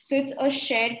 So it's a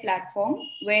shared platform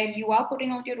where you are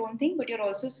putting out your own thing, but you're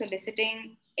also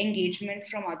soliciting engagement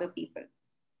from other people.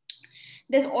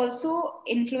 There's also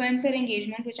influencer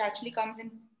engagement, which actually comes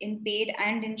in paid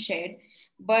and in shared.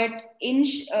 But in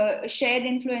shared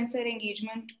influencer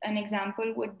engagement, an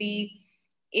example would be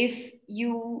if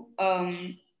you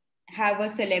have a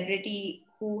celebrity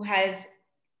who has,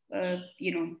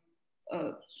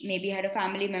 maybe had a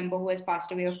family member who has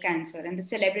passed away of cancer, and the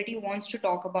celebrity wants to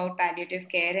talk about palliative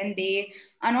care, and they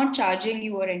are not charging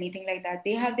you or anything like that.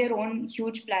 They have their own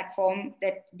huge platform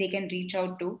that they can reach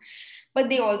out to, but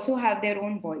they also have their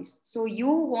own voice. So you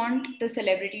want the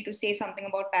celebrity to say something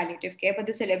about palliative care, but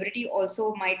the celebrity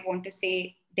also might want to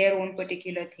say their own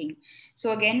particular thing.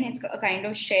 So again, it's a kind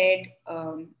of shared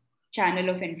channel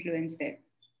of influence there.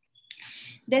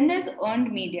 Then there's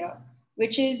earned media,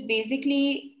 which is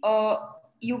basically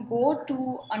you go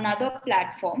to another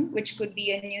platform, which could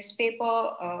be a newspaper,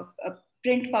 a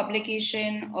print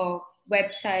publication, a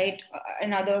website,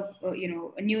 another,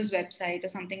 a news website or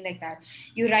something like that.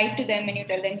 You write to them and you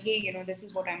tell them, hey, this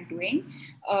is what I'm doing.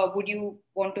 Would you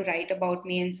want to write about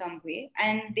me in some way?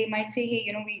 And they might say,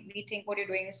 hey, we think what you're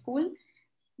doing is cool.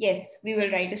 Yes, we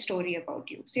will write a story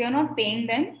about you. So you're not paying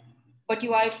them, but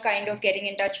you are kind of getting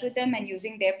in touch with them and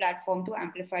using their platform to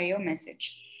amplify your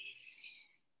message.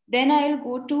 Then I'll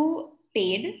go to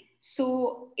paid.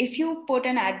 So if you put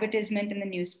an advertisement in the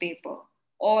newspaper,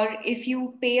 or if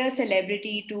you pay a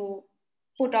celebrity to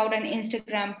put out an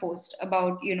Instagram post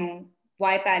about,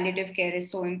 why palliative care is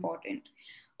so important,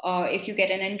 if you get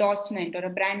an endorsement or a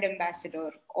brand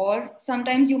ambassador, or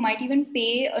sometimes you might even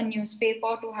pay a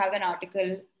newspaper to have an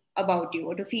article about you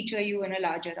or to feature you in a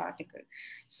larger article.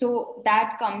 So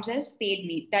that comes as paid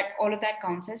media, all of that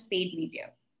counts as paid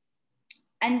media.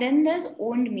 And then there's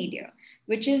owned media,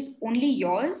 which is only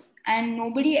yours and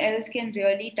nobody else can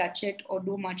really touch it or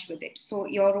do much with it. So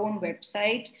your own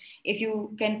website, if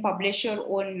you can publish your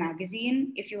own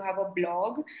magazine, if you have a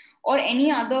blog or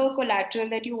any other collateral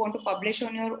that you want to publish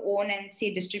on your own and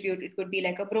say distribute, it could be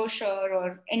like a brochure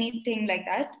or anything like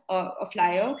that, a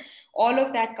flyer, all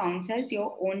of that counts as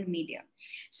your own media.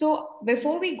 So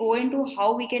before we go into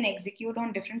how we can execute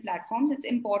on different platforms, it's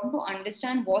important to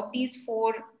understand what these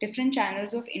 4 different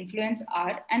channels of influence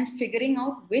are and figuring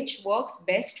out which works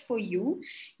best for you,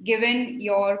 given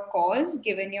your cause,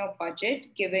 given your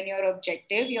budget, given your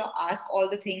objective, your ask, all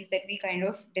the things that we kind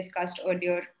of discussed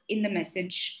earlier in the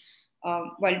message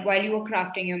while you were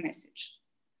crafting your message.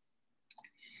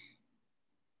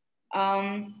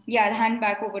 I'll hand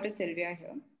back over to Sylvia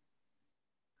here.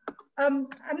 I'm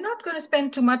not going to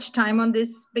spend too much time on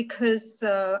this because,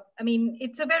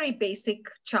 it's a very basic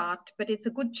chart, but it's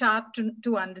a good chart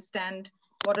to understand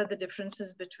what are the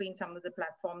differences between some of the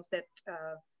platforms that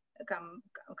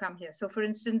come here. So for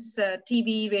instance,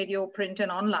 TV, radio, print,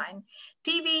 and online.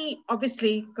 TV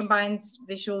obviously combines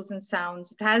visuals and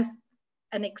sounds. It has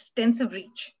an extensive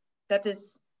reach. That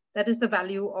is the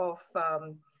value of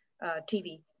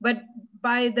TV. But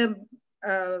by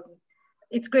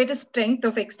its greatest strength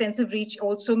of extensive reach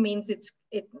also means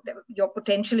you're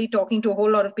potentially talking to a whole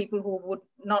lot of people who would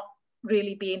not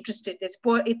really be interested.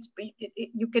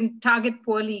 You can target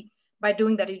poorly by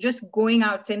doing that. You're just going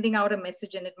out, sending out a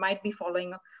message, and it might be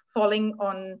falling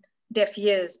on deaf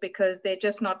ears because they're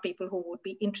just not people who would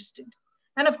be interested.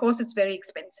 And of course, it's very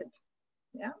expensive.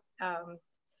 Yeah.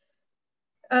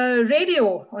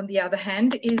 Radio, on the other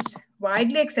hand, is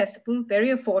widely accessible, very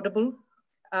affordable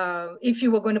if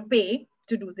you were going to pay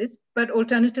to do this. But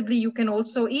alternatively, you can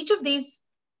also, each of these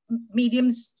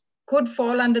mediums could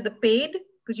fall under the paid,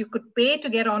 because you could pay to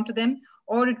get onto them,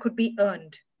 or it could be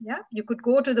earned. Yeah, you could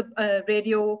go to the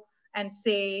radio and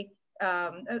say,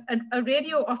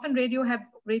 often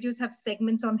radios have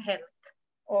segments on health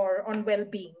or on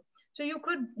well-being. So you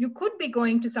could be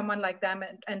going to someone like them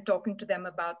and talking to them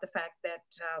about the fact that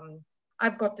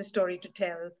I've got the story to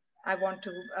tell. I want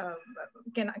to,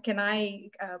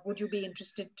 would you be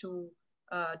interested to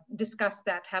discuss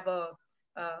that, have a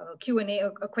Q&A,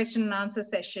 a question and answer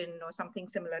session or something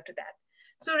similar to that.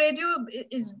 So radio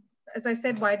is, as I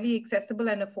said, widely accessible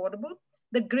and affordable.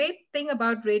 The great thing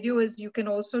about radio is you can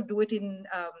also do it in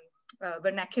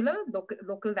vernacular.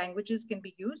 Local languages can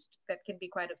be used. That can be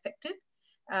quite effective.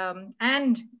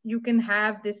 And you can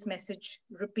have this message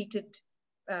repeated,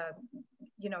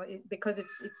 because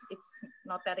it's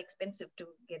not that expensive to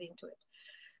get into it.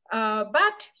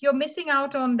 But you're missing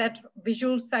out on that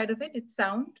visual side of it. It's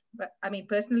sound. But I mean,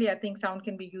 personally, I think sound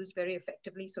can be used very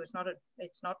effectively. So it's not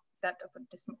that of a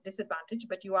disadvantage,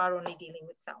 but you are only dealing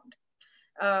with sound.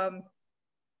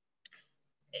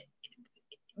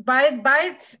 By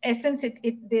its essence,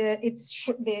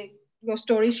 your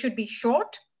stories should be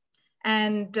short.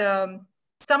 And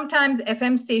sometimes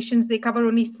FM stations, they cover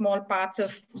only small parts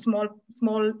of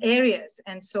small areas.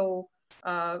 And so,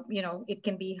 it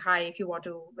can be high if you want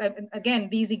to. Again,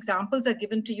 these examples are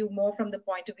given to you more from the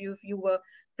point of view if you were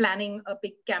planning a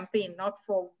big campaign, not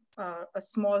for a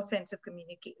small sense of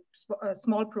communication, a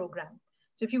small program.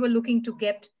 So if you were looking to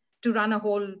run a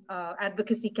whole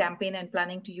advocacy campaign and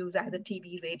planning to use either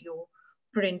TV, radio,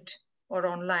 print, or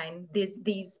online, these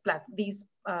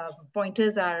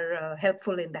pointers are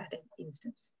helpful in that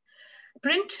instance.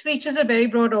 Print reaches a very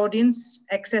broad audience,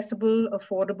 accessible,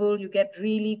 affordable. You get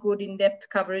really good in-depth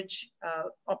coverage,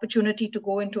 opportunity to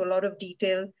go into a lot of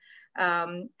detail,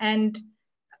 and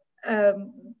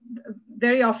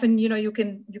very often, you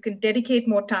can dedicate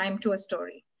more time to a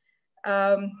story.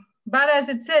 But as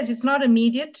it says, it's not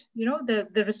immediate.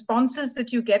 The responses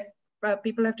that you get,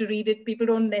 people have to read it. People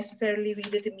don't necessarily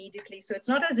read it immediately, so it's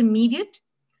not as immediate.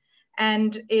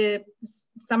 And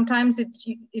sometimes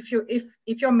if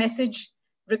your message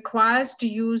requires to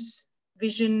use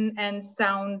vision and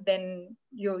sound, then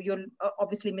you're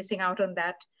obviously missing out on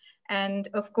that. And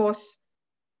of course,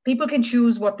 people can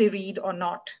choose what they read or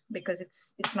not, because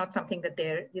it's not something that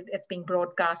it's being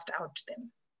broadcast out to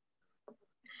them.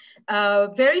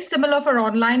 Very similar for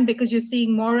online, because you're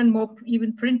seeing more and more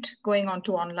even print going on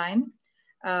to online.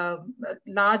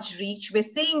 Large reach. We're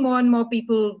seeing more and more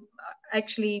people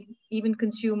actually even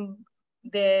consume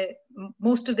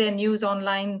most of their news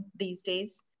online these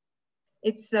days.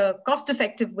 It's a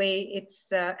cost-effective way.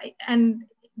 And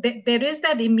there is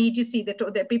that immediacy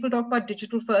that people talk about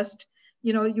digital first.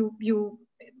 You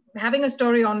having a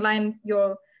story online,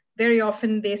 you're very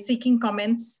often they're seeking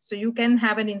comments, so you can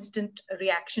have an instant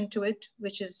reaction to it,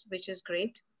 which is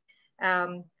great.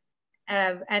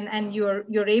 And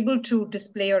you're able to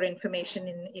display your information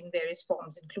in various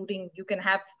forms, including you can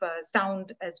have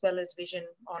sound as well as vision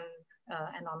on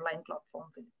an online platform.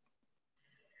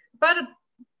 But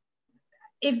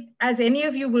as any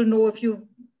of you will know,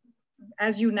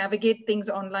 as you navigate things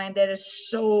online, there is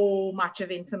so much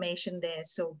of information there.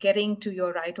 So getting to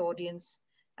your right audience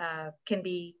can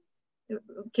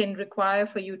require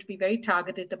for you to be very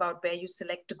targeted about where you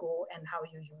select to go and how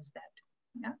you use that.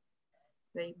 Yeah.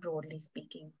 Very broadly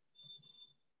speaking.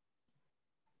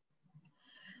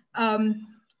 Our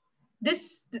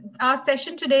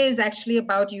session today is actually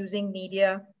about using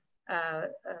media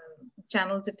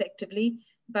channels effectively,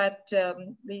 but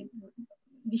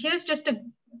here's just a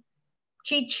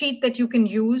cheat sheet that you can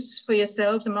use for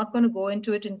yourselves. I'm not going to go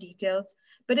into it in details,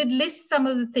 but it lists some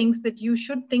of the things that you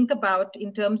should think about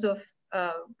in terms of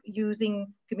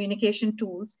using communication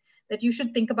tools that you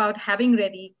should think about having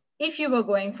ready. If you were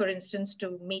going, for instance,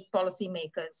 to meet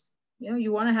policymakers,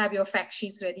 you want to have your fact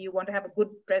sheets ready. You want to have a good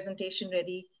presentation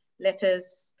ready.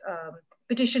 letters,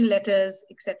 petition letters,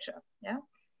 etc. Yeah,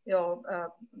 your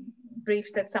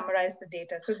briefs that summarize the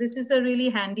data. So this is a really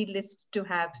handy list to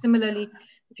have. Similarly,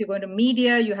 if you're going to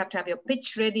media, you have to have your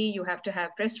pitch ready, you have to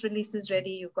have press releases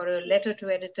ready, you've got a letter to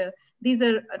editor. These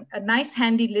are a nice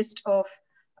handy list of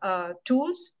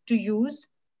tools to use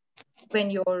when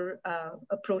you're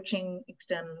approaching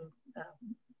external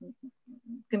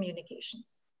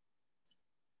communications.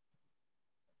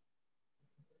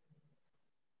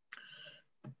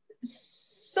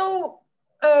 So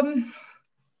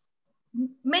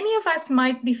many of us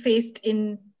might be faced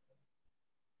in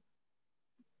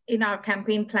our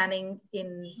campaign planning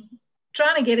in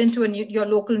trying to get into your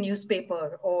local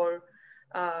newspaper or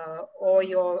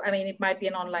your, I mean, it might be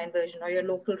an online version, or your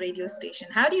local radio station.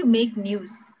 How do you make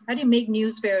news? How do you make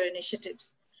news for your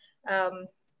initiatives?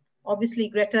 Obviously,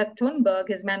 Greta Thunberg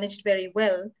has managed very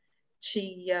well.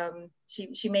 She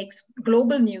makes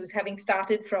global news, having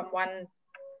started from one,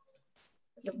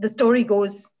 the story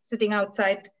goes, sitting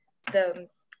outside the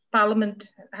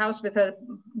Parliament House with her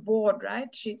board, right?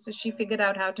 So she figured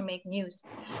out how to make news.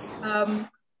 I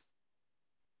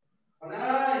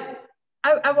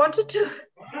wanted to,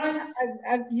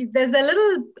 there's a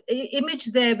little image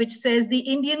there which says the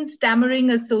Indian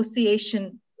Stammering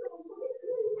Association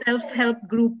self-help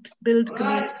group build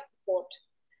community support.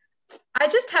 I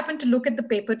just happened to look at the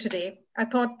paper today. I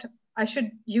thought I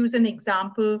should use an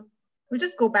example. We'll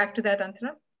just go back to that,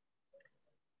 Antara.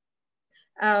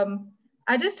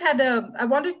 I just had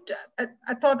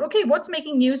I thought, okay, what's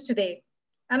making news today?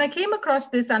 And I came across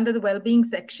this under the well-being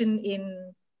section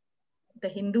in the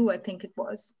Hindu, I think it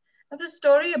was. It was a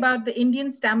story about the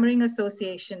Indian Stammering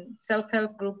Association,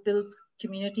 self-help group builds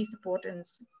community support. And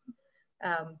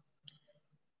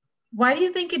why do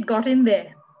you think it got in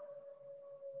there?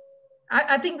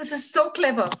 I think this is so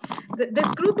clever.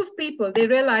 This group of people, they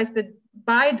realized that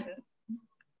Biden,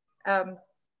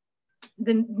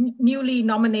 the newly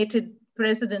nominated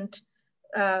president,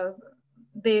 had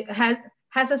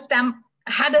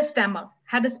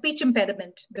a speech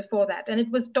impediment before that, and it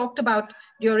was talked about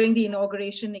during the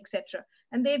inauguration, etc.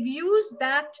 And they've used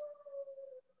that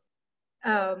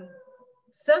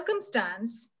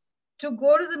circumstance to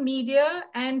go to the media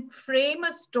and frame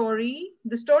a story.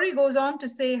 The story goes on to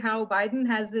say how Biden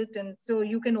has it, and so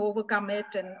you can overcome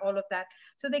it and all of that.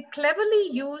 So they cleverly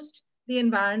used the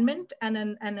environment and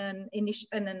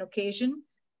an occasion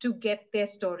to get their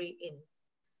story in.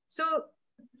 So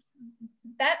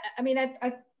that, I mean,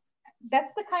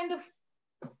 that's the kind of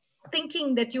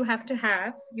thinking that you have to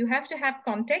have. You have to have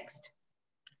context.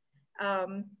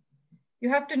 You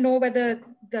have to know whether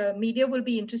the media will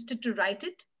be interested to write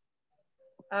it.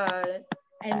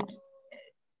 And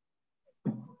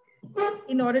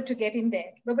in order to get in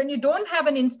there. But when you don't have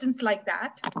an instance like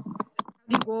that, how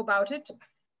do you go about it?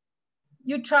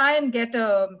 You try and get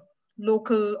a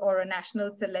local or a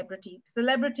national celebrity.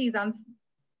 Celebrities,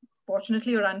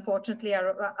 unfortunately or unfortunately,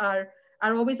 are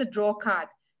always a draw card.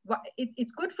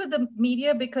 It's good for the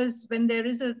media because when there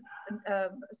is a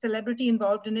celebrity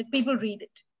involved in it, people read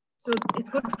it. So it's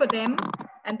good for them,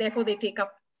 and therefore they take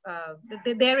up,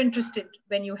 they're interested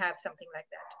when you have something like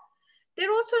that.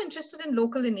 They're also interested in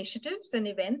local initiatives and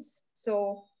events.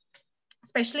 So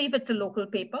especially if it's a local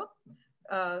paper.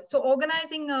 So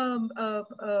organizing a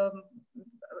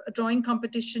drawing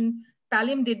competition,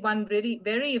 Pallium did one really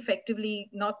very effectively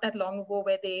not that long ago,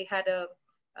 where they had a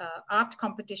art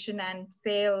competition and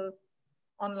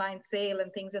online sale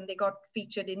and things, and they got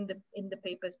featured in the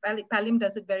papers. Pallium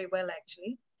does it very well,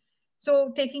 actually.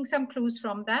 So taking some clues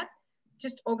from that,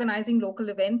 just organizing local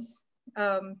events.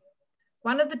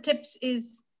 One of the tips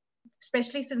is,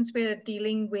 especially since we're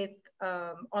dealing with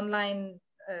online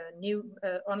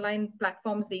online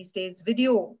platforms these days,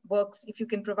 video works. If you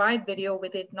can provide video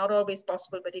with it, not always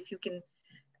possible, but if you can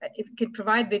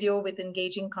provide video with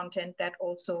engaging content, that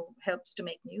also helps to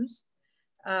make news.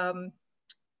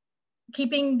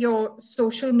 Keeping your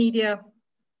social media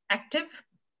active.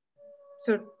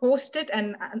 So post it,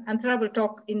 and Antara will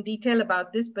talk in detail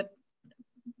about this, but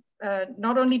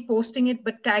not only posting it,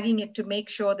 but tagging it to make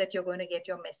sure that you're going to get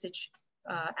your message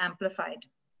amplified.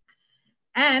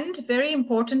 And very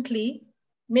importantly,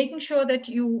 making sure that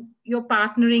you're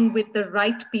partnering with the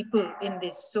right people in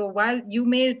this. So while you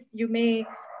may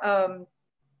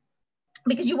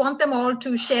because you want them all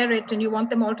to share it and you want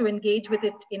them all to engage with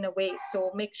it in a way.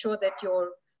 So make sure that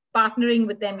you're partnering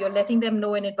with them, you're letting them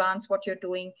know in advance what you're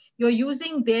doing. You're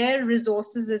using their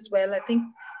resources as well. I think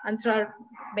Antara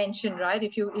mentioned, right?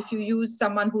 If you use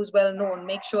someone who's well known,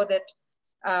 make sure that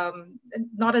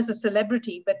not as a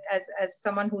celebrity, but as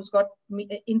someone who's got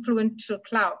influential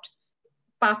clout,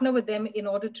 partner with them in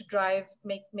order to drive,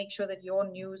 make sure that your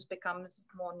news becomes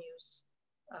more news.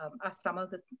 Are some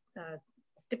of the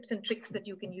tips and tricks that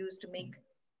you can use to make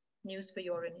news for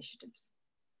your initiatives.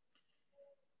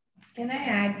 Can I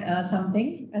add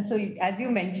something? So as you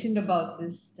mentioned about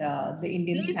this, the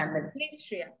Indian Stammering. Please,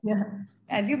 Shreya. Yeah.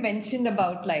 As you mentioned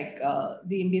about like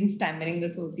the Indian Stammering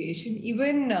Association,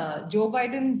 even Joe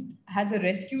Biden has a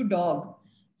rescue dog.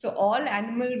 So all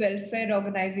animal welfare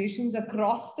organizations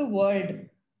across the world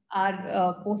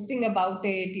are posting about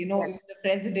it. You know, even the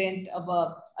president of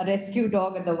a rescue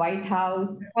dog at the White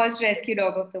House. First rescue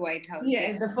dog of the White House.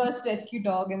 Yeah, the first rescue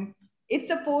dog. And it's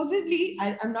supposedly,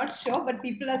 I'm not sure, but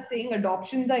people are saying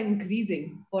adoptions are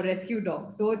increasing for rescue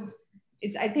dogs. So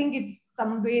I think it's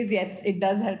some ways, yes, it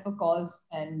does help a cause,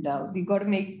 and we got to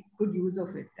make good use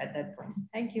of it at that point.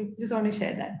 Thank you. Just want to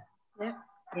share that. Yeah.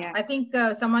 Yeah. I think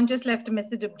someone just left a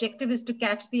message. Objective is to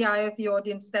catch the eye of the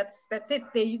audience. That's it.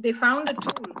 They found a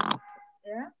tool.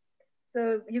 Yeah.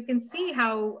 So you can see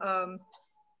how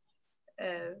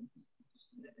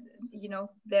you know,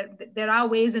 there are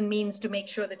ways and means to make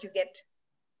sure that you get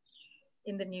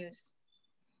in the news.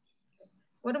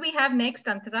 What do we have next,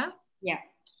 Antara? Yeah.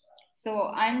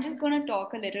 So I'm just going to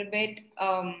talk a little bit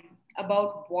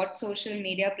about what social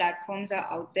media platforms are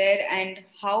out there and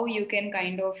how you can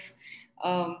kind of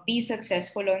be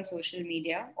successful on social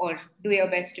media, or do your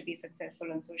best to be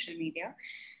successful on social media.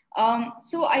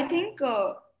 So I think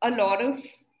a lot of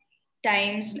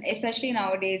times, especially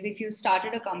nowadays, if you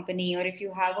started a company or if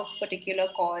you have a particular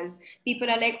cause, people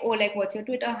are like, oh, like, what's your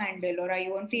Twitter handle? Or are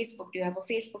you on Facebook? Do you have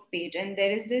a Facebook page? And there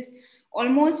is this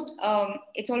almost,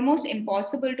 it's almost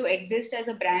impossible to exist as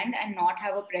a brand and not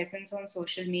have a presence on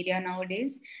social media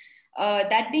nowadays.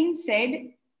 That being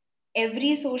said,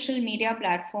 every social media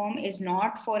platform is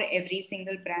not for every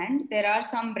single brand. There are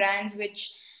some brands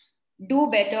which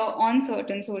do better on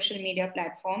certain social media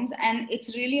platforms, and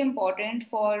it's really important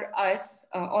for us,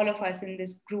 all of us in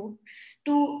this group,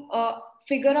 to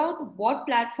figure out what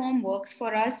platform works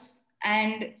for us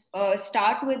and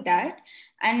start with that,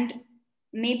 and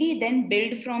maybe then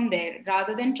build from there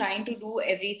rather than trying to do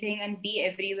everything and be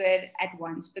everywhere at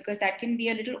once, because that can be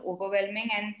a little overwhelming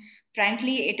and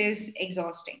frankly it is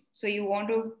exhausting. So you want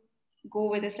to go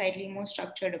with a slightly more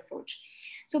structured approach.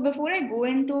 So before I go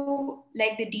into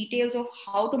like the details of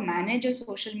how to manage a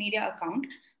social media account,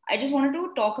 I just wanted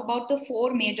to talk about the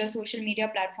 4 major social media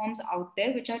platforms out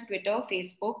there, which are Twitter,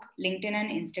 Facebook, LinkedIn, and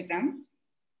Instagram.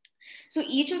 So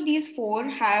each of these 4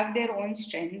 have their own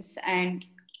strengths and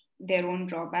their own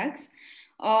drawbacks.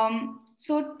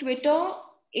 So Twitter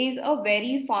is a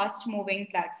very fast moving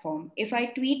platform. If I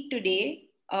tweet today,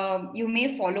 you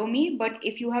may follow me, but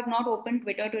if you have not opened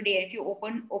Twitter today, if you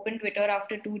open Twitter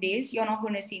after 2 days, you're not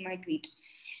going to see my tweet.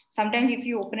 Sometimes if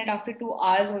you open it after 2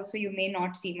 hours also, you may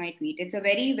not see my tweet. It's a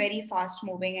very, very fast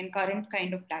moving and current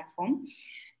kind of platform.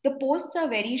 The posts are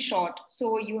very short.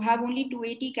 So you have only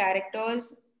 280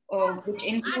 characters, which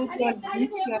includes your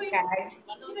links, your tags.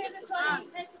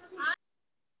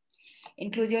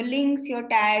 Includes your links, your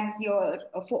tags, your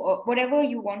whatever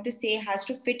you want to say has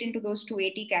to fit into those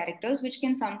 280 characters, which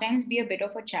can sometimes be a bit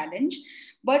of a challenge.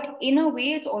 But in a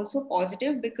way, it's also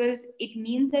positive because it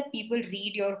means that people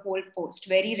read your whole post.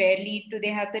 Very rarely do they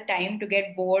have the time to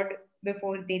get bored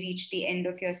before they reach the end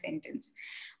of your sentence.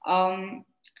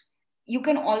 You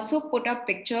can also put up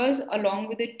pictures along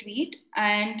with the tweet,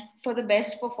 and for the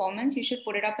best performance, you should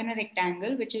put it up in a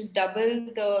rectangle, which is double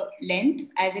the length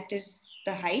as it is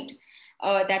the height.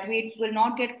 That way it will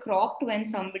not get cropped when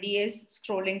somebody is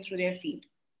scrolling through their feed.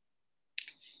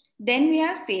 Then we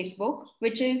have Facebook,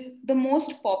 which is the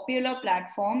most popular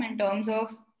platform in terms of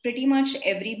pretty much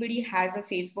everybody has a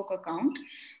Facebook account.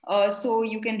 So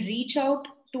you can reach out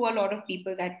to a lot of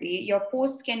people that way. Your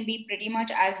posts can be pretty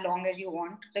much as long as you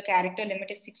want. The character limit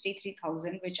is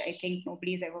 63,000, which I think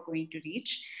nobody is ever going to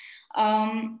reach.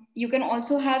 You can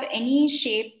also have any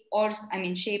shape, or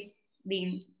shape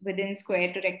being within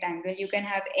square to rectangle. You can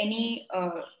have any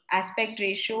aspect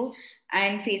ratio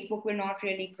and Facebook will not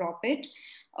really crop it.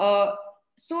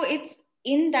 So it's,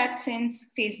 in that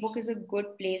sense, Facebook is a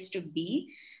good place to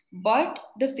be. But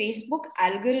the Facebook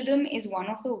algorithm is one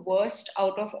of the worst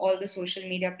out of all the social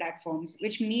media platforms,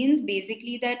 which means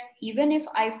basically that even if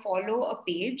I follow a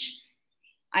page,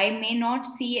 I may not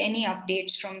see any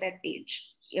updates from that page.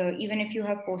 Even if you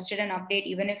have posted an update,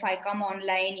 even if I come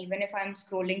online, even if I'm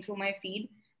scrolling through my feed,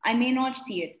 I may not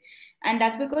see it. And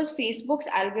that's because Facebook's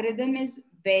algorithm is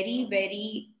very,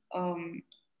 very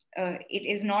it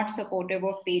is not supportive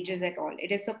of pages at all.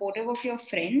 It is supportive of your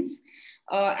friends.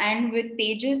 And with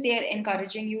pages, they are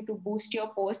encouraging you to boost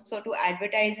your posts or to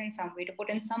advertise in some way, to put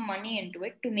in some money into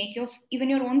it, to make even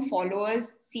your own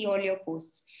followers see all your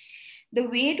posts. The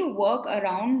way to work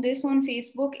around this on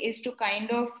Facebook is to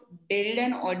kind of build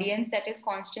an audience that is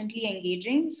constantly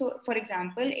engaging. So, for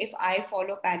example, if I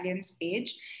follow Pallium's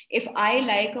page, if I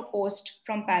like a post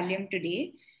from Pallium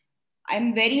today,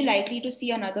 I'm very likely to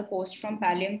see another post from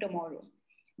Pallium tomorrow.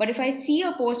 But if I see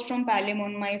a post from Pallium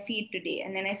on my feed today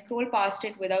and then I scroll past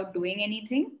it without doing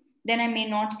anything, then I may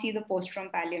not see the post from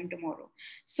Pallium tomorrow.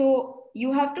 So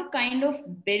you have to kind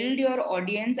of build your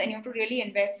audience, and you have to really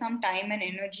invest some time and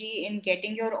energy in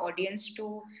getting your audience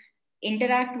to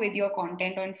interact with your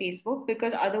content on Facebook,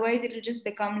 because otherwise it will just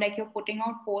become like you're putting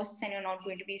out posts and you're not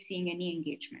going to be seeing any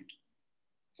engagement.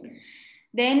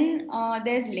 Then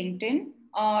there's LinkedIn.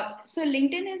 So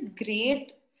LinkedIn is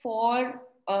great for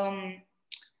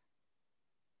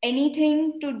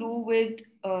anything to do with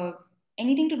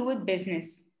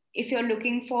business. If you're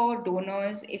looking for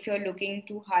donors, if you're looking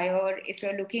to hire, if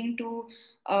you're looking to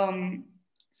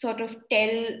sort of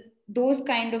tell those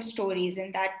kind of stories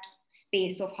in that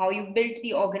space of how you built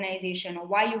the organization or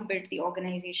why you built the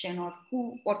organization or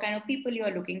what kind of people you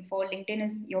are looking for, LinkedIn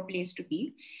is your place to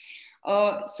be.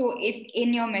 So if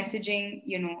in your messaging,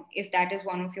 if that is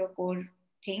one of your core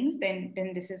things, then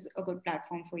this is a good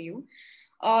platform for you.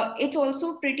 It's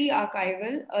also pretty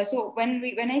archival. So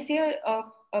when I say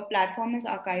a platform is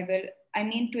archival, I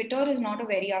mean, Twitter is not a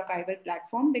very archival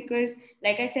platform because,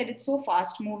 like I said, it's so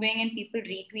fast moving and people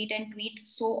retweet and tweet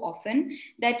so often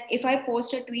that if I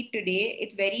post a tweet today,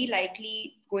 it's very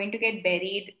likely going to get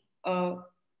buried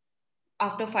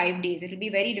after 5 days. It'll be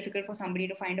very difficult for somebody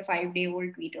to find a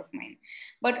 5-day-old tweet of mine.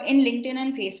 But in LinkedIn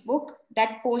and Facebook,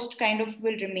 that post kind of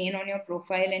will remain on your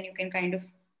profile and you can kind of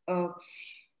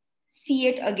see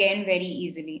it again very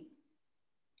easily.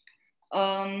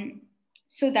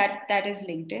 So that is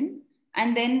LinkedIn.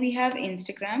 And then we have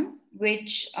Instagram,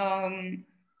 which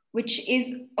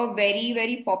is a very,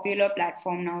 very popular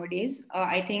platform nowadays.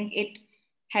 I think it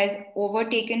has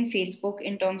overtaken Facebook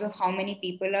in terms of how many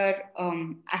people are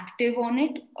active on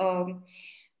it.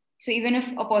 So even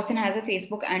if a person has a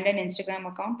Facebook and an Instagram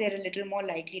account, they're a little more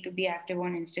likely to be active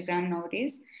on Instagram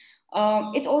nowadays.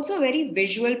 It's also a very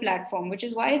visual platform, which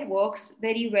is why it works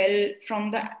very well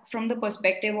from the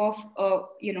perspective of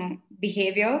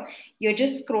behavior. You're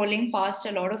just scrolling past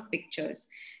a lot of pictures.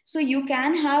 So you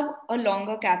can have a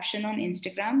longer caption on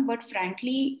Instagram, but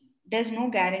frankly, there's no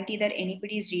guarantee that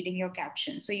anybody is reading your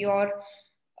caption. So your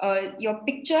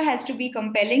picture has to be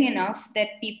compelling enough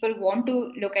that people want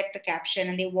to look at the caption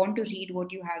and they want to read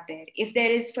what you have there. If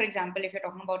there is, for example, if you're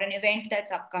talking about an event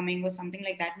that's upcoming or something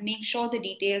like that, make sure the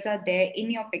details are there in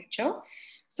your picture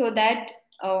so that,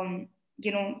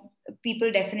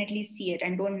 people definitely see it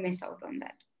and don't miss out on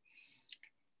that.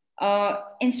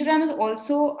 Instagram is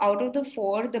also, out of the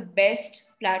four, the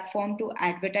best platform to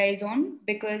advertise on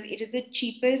because it is the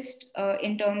cheapest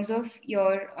in terms of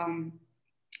your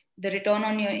the return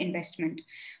on your investment.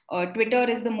 Twitter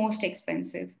is the most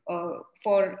expensive.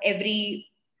 For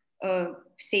every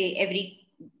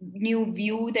new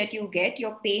view that you get,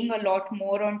 you're paying a lot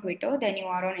more on Twitter than you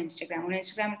are on Instagram. On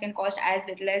Instagram, it can cost as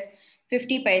little as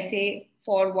 50 paise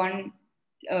for one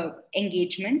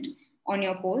engagement on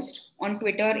your post. On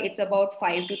Twitter, it's about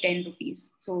 5 to 10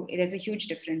 rupees. So there's a huge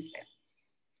difference there.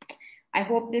 I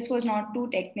hope this was not too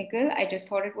technical. I just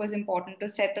thought it was important to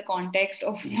set the context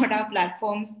of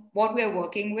what we're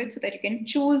working with so that you can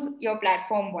choose your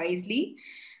platform wisely.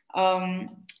 And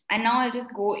now I'll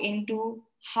just go into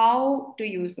how to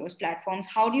use those platforms.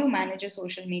 How do you manage a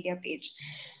social media page?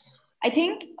 I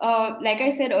think, like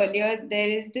I said earlier, there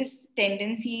is this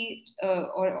tendency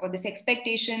or this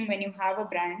expectation when you have a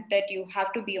brand that you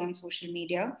have to be on social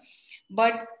media.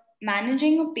 But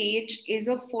managing a page is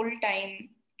a full-time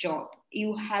job.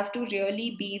 You have to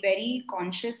really be very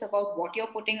conscious about what you're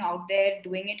putting out there,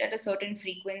 doing it at a certain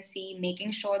frequency,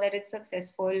 making sure that it's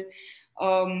successful,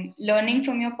 learning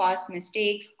from your past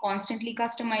mistakes, constantly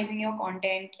customizing your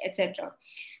content, etc.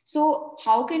 So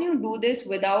how can you do this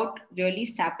without really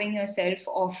sapping yourself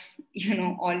of,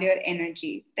 all your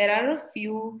energy? There are a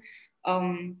few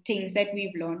things that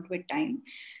we've learned with time.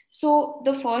 So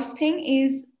the first thing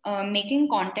is making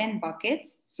content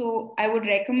buckets. So I would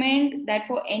recommend that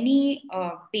for any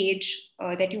page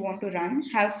that you want to run,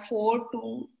 have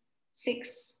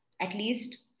at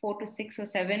least 4 to 6 or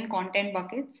 7 content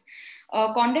buckets.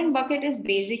 Content bucket is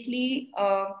basically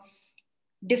a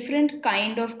different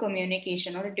kind of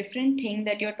communication or a different thing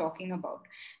that you're talking about.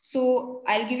 So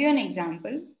I'll give you an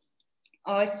example.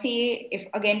 say, if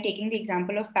again taking the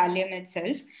example of Pallium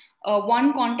itself,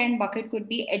 one content bucket could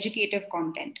be educative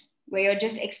content, where you're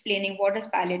just explaining what does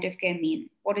palliative care mean,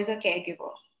 what is a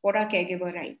caregiver, what are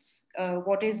caregiver rights,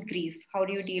 what is grief, how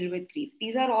do you deal with grief.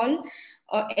 These are all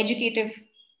educative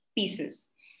pieces.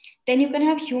 Then you can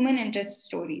have human interest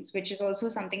stories, which is also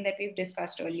something that we've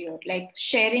discussed earlier, like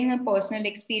sharing a personal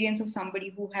experience of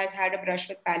somebody who has had a brush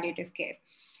with palliative care.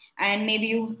 And maybe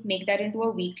you make that into a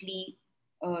weekly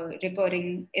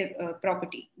recurring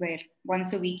property where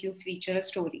once a week you feature a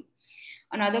story.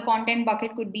 Another content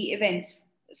bucket could be events.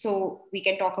 So we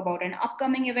can talk about an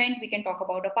upcoming event, we can talk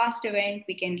about a past event,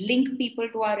 we can link people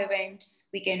to our events,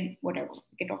 we can whatever,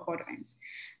 we can talk about events.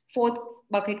 Fourth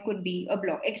bucket could be a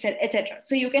blog, etc.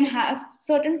 So you can have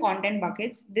certain content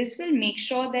buckets. This will make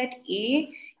sure that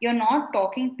you're not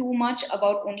talking too much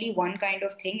about only one kind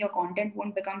of thing. Your content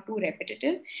won't become too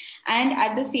repetitive. And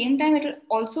at the same time, it will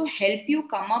also help you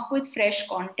come up with fresh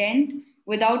content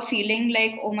without feeling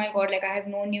like, oh my God, like I have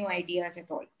no new ideas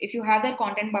at all. If you have that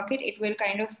content bucket, it will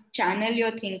kind of channel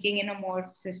your thinking in a more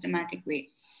systematic way.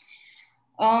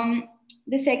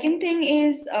 The second thing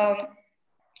is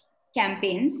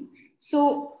campaigns.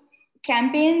 So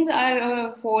campaigns are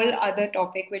a whole other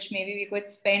topic, which maybe we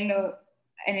could spend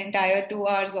an entire 2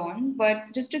 hours on, but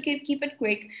just to keep it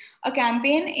quick, a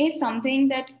campaign is something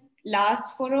that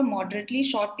lasts for a moderately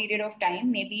short period of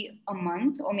time, maybe a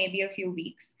month or maybe a few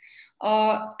weeks.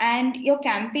 And your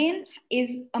campaign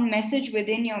is a message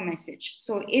within your message.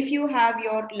 So if you have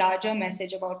your larger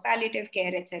message about palliative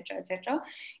care, etc.,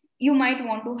 you might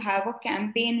want to have a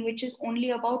campaign which is only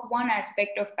about one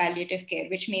aspect of palliative care,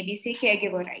 which maybe say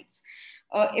caregiver rights.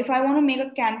 If I want to make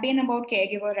a campaign about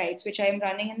caregiver rights, which I am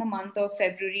running in the month of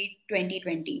February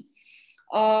 2020,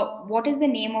 what is the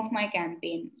name of my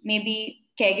campaign? Maybe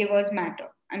Caregivers Matter.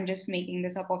 I'm just making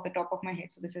this up off the top of my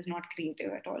head, so this is not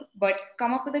creative at all. But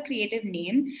come up with a creative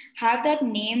name, have that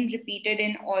name repeated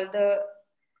in all the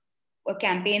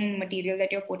campaign material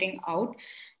that you're putting out.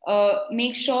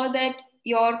 Make sure that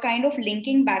you're kind of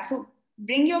linking back. So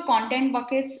bring your content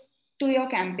buckets to your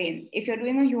campaign. If you're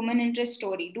doing a human interest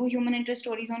story, do human interest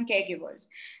stories on caregivers.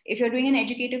 If you're doing an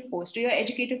educative post, do your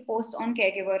educative posts on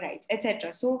caregiver rights,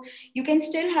 etc. So you can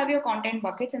still have your content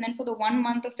buckets, and then for the 1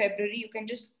 month of February, you can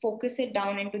just focus it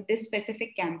down into this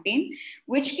specific campaign,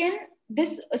 which can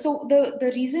so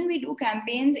the reason we do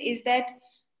campaigns is that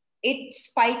it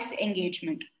spikes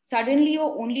engagement. Suddenly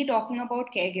you're only talking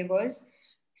about caregivers.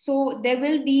 So there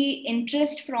will be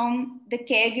interest from the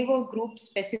caregiver group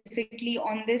specifically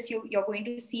on this. You're going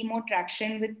to see more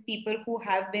traction with people who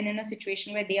have been in a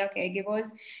situation where they are caregivers.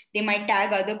 They might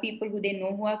tag other people who they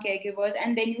know who are caregivers,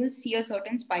 and then you will see a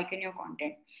certain spike in your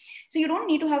content. So you don't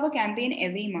need to have a campaign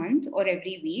every month or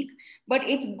every week, but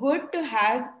it's good to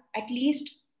have at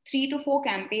least 3 to 4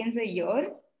 campaigns a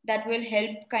year that will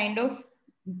help kind of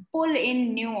pull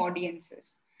in new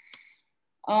audiences.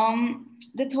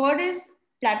 The third is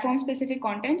platform specific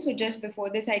content. So just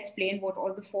before this, I explained what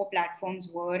all the 4 platforms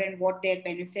were and what their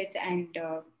benefits and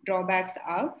drawbacks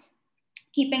are.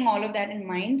 Keeping all of that in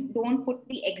mind, don't put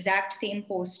the exact same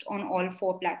post on all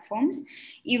 4 platforms.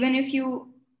 Even if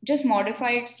you just modify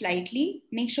it slightly,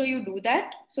 make sure you do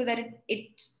that so that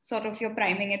it's sort of you're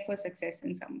priming it for success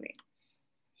in some way.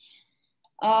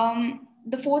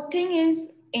 The fourth thing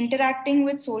is interacting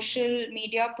with social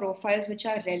media profiles which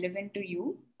are relevant to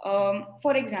you.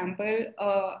 For example,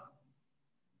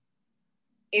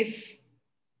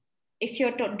 if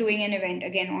you're doing an event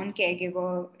again on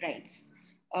caregiver rights,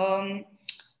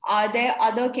 are there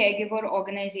other caregiver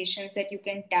organizations that you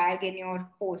can tag in your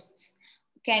posts?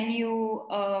 Can you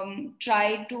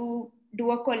try to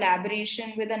do a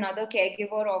collaboration with another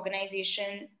caregiver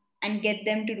organization and get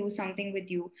them to do something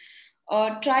with you?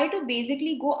 Try to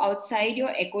basically go outside your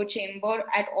echo chamber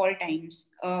at all times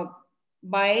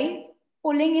by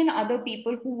pulling in other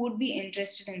people who would be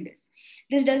interested in this.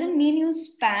 This doesn't mean you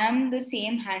spam the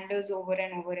same handles over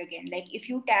and over again. Like if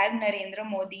you tag Narendra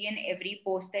Modi in every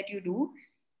post that you do,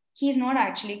 he's not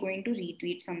actually going to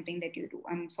retweet something that you do.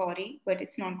 I'm sorry, but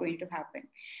it's not going to happen.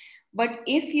 But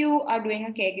if you are doing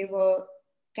a caregiver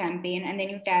campaign and then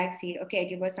you tag, say, a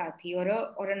caregiver Sathi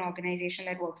or an organization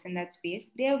that works in that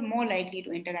space, they are more likely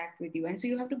to interact with you. And so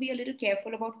you have to be a little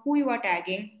careful about who you are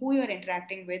tagging, who you're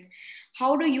interacting with.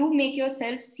 How do you make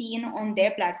yourself seen on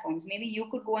their platforms? Maybe you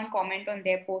could go and comment on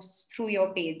their posts through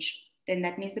your page. Then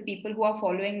that means the people who are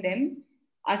following them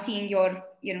are seeing your,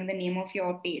 the name of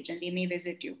your page, and they may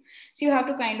visit you. So you have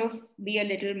to kind of be a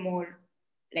little more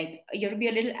you have to be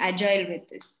a little agile with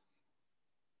this.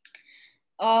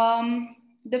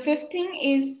 The fifth thing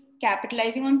is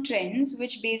capitalizing on trends,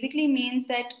 which basically means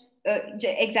that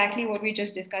exactly what we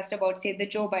just discussed about, say, the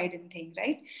Joe Biden thing,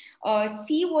 right?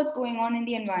 See what's going on in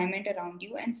the environment around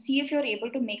you and see if you're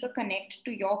able to make a connect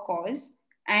to your cause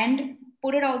and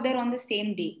put it out there on the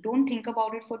same day. Don't think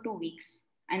about it for 2 weeks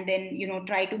and then, you know,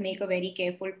 try to make a very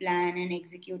careful plan and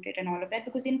execute it and all of that,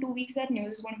 because in 2 weeks that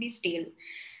news is going to be stale.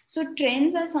 So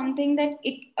trends are something that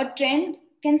a trend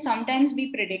can sometimes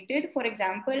be predicted. For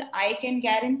example, I can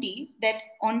guarantee that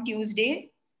on Tuesday,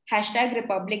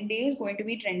 #Republic Day is going to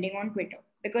be trending on Twitter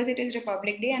because it is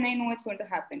Republic Day and I know it's going to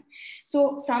happen.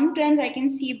 So some trends I can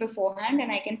see beforehand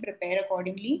and I can prepare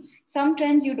accordingly. Some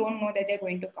trends you don't know that they're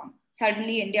going to come.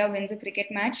 Suddenly India wins a cricket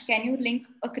match. Can you link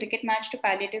a cricket match to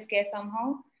palliative care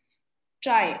somehow?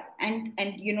 Try and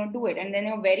you know, do it. And then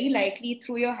you're very likely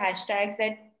through your hashtags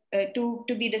that to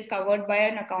be discovered by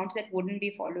an account that wouldn't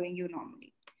be following you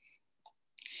normally.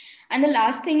 And the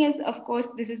last thing is, of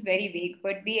course, this is very vague,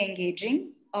 but be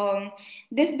engaging.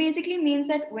 This basically means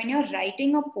that when you're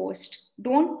writing a post,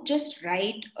 don't just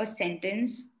write a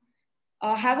sentence,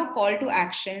 have a call to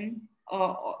action,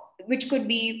 which could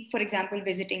be, for example,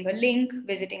 visiting a link,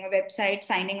 visiting a website,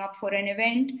 signing up for an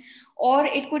event, or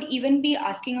it could even be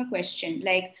asking a question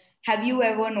like, have you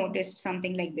ever noticed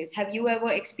something like this? Have you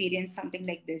ever experienced something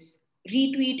like this?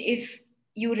 Retweet if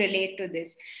you relate to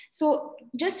this. So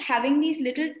just having these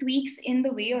little tweaks in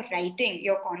the way you're writing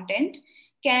your content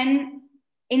can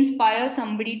inspire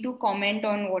somebody to comment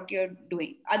on what you're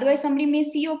doing. Otherwise, somebody may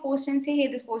see your post and say, hey,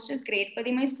 this post is great, but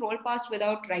they may scroll past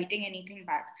without writing anything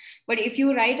back. But if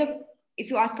you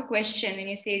ask a question and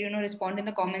you say, you know, respond in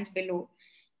the comments below,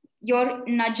 you're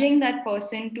nudging that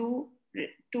person to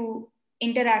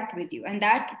interact with you. And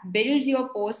that builds your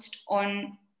post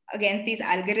on against these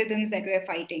algorithms that we're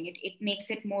fighting. It makes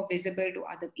it more visible to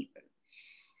other people.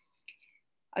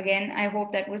 Again, I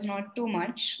hope that was not too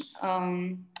much.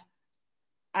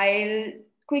 I'll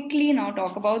quickly now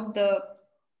talk about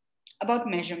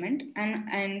measurement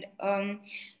and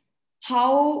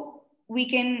how we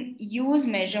can use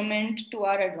measurement to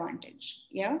our advantage.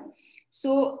 Yeah.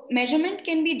 So measurement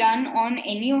can be done on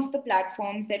any of the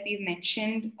platforms that we've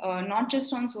mentioned, not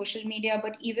just on social media,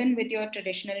 but even with your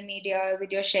traditional media,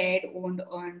 with your shared, owned,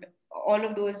 earned, all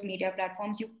of those media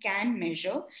platforms, you can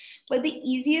measure. But the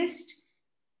easiest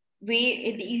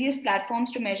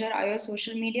platforms to measure are your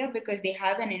social media because they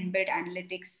have an inbuilt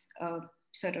analytics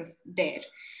sort of there.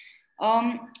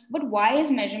 But why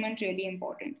is measurement really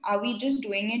important? Are we just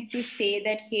doing it to say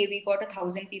that, hey, we got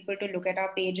 1,000 people to look at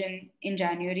our page in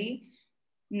January?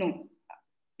 No.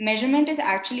 Measurement is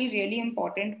actually really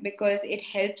important because it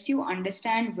helps you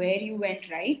understand where you went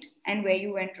right and where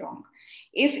you went wrong.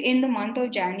 If in the month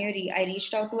of January, I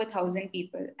reached out to 1,000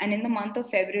 people, and in the month of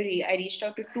February, I reached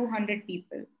out to 200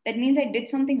 people, that means I did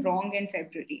something wrong in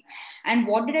February. And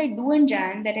what did I do in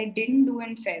Jan that I didn't do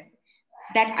in Feb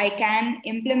that I can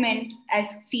implement as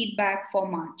feedback for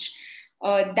March?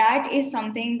 That is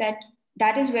something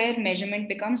that is where measurement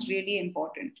becomes really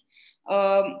important.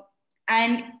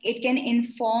 And it can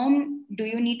inform, do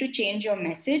you need to change your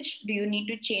message? Do you need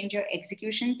to change your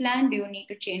execution plan? Do you need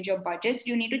to change your budgets?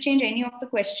 Do you need to change any of the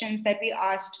questions that we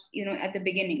asked, you know, at the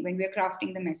beginning when we were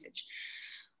crafting the message?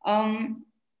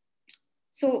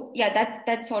 So yeah,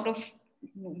 that's sort of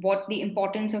what the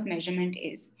importance of measurement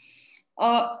is.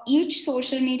 Each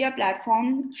social media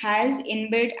platform has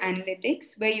inbuilt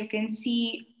analytics where you can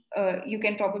see, you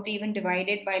can probably even divide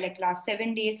it by like last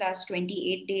 7 days, last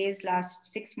 28 days, last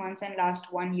 6 months, and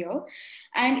last 1 year.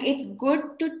 And it's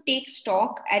good to take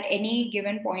stock at any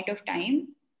given point of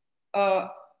time.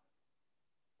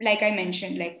 Like I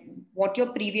mentioned, like what your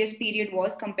previous period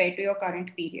was compared to your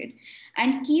current period,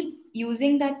 and keep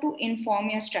using that to inform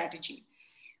your strategy.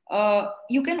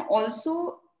 You can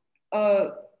also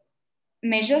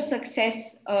measure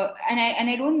success, and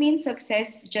I don't mean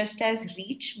success just as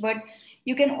reach, but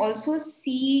you can also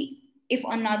see if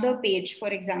another page, for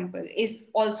example, is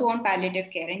also on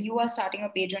palliative care, and you are starting a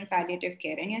page on palliative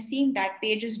care, and you're seeing that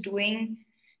page is doing,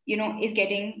 you know, is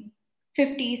getting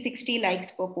 50, 60 likes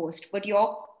per post, but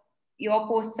your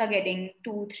posts are getting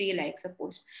 2, 3 likes a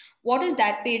post. What is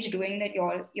that page doing that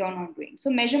you're not doing?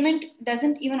 So measurement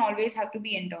doesn't even always have to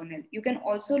be internal. You can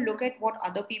also look at what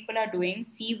other people are doing,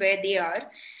 see where they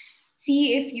are,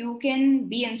 see if you can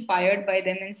be inspired by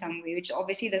them in some way, which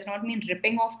obviously does not mean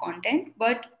ripping off content,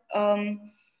 but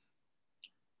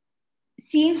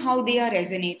seeing how they are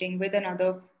resonating with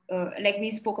another. Like we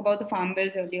spoke about the farm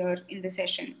bills earlier in the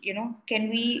session, you know, can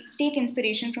we take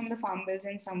inspiration from the farm bills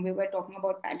in some way? We're talking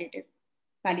about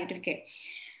palliative care.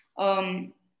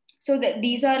 So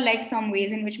these are like some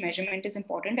ways in which measurement is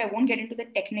important. I won't get into the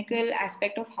technical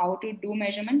aspect of how to do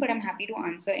measurement, but I'm happy to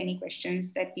answer any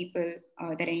questions that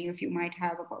that any of you might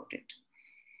have about it.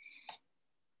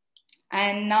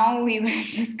 And now we will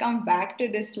just come back to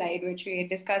this slide, which we had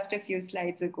discussed a few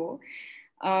slides ago.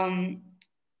 And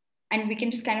we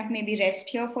can just kind of maybe rest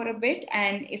here for a bit.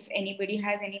 And if anybody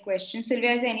has any questions,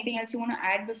 Sylvia, is there anything else you want to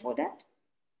add before that?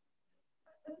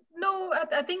 No,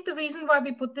 I think the reason why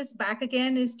we put this back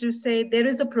again is to say there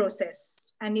is a process.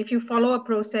 And if you follow a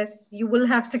process, you will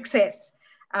have success.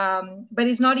 But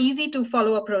it's not easy to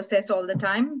follow a process all the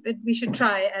time, but we should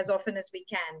try as often as we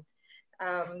can.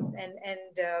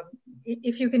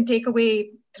 If you can take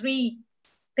away 3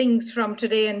 things from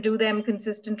today and do them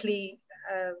consistently,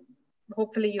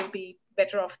 hopefully you'll be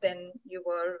better off than you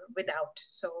were without.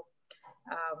 So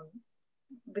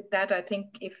with that, I think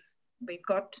if we've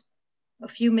got a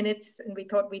few minutes, and we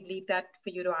thought we'd leave that for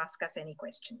you to ask us any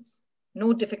questions.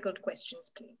 No difficult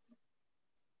questions, please.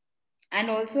 And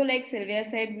also, like Sylvia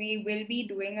said, we will be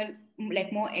doing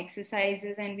more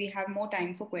exercises, and we have more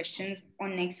time for questions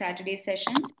on next Saturday's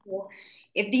session. So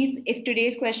if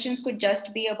today's questions could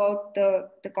just be about the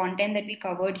content that we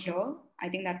covered here, I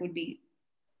think that would be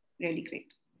really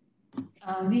great.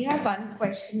 We have one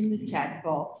question in the chat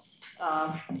box.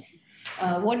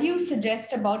 What do you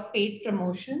suggest about paid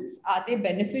promotions? Are they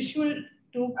beneficial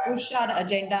to push our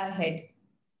agenda ahead?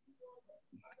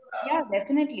 Yeah,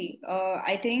 definitely.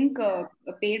 I think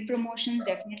paid promotions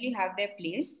definitely have their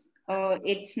place.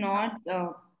 It's not,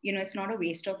 it's not a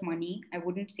waste of money. I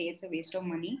wouldn't say it's a waste of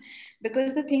money,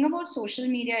 because the thing about social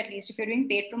media, at least if you're doing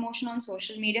paid promotion on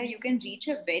social media, you can reach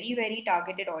a very, very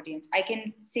targeted audience. I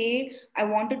can say I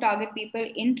want to target people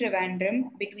in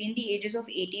Trivandrum between the ages of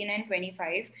 18 and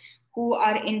 25 who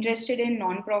are interested in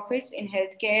non-profits, in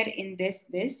healthcare, in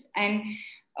this, and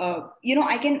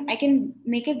I can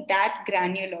make it that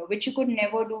granular, which you could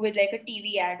never do with like a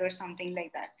TV ad or something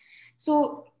like that.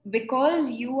 So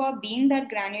because you are being that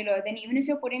granular, then even if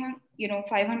you're putting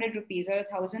 500 rupees or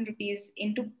 1,000 rupees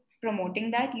into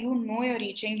promoting that, you're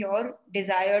reaching your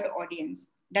desired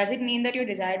audience. Does it mean that your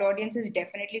desired audience is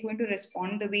definitely going to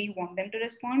respond the way you want them to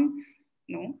respond?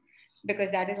 No,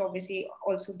 because that is obviously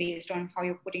also based on how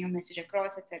you're putting a message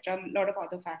across, etc. A lot of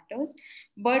other factors.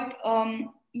 But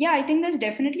yeah, I think there's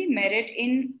definitely merit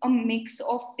in a mix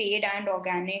of paid and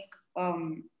organic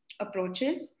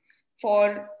approaches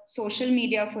for social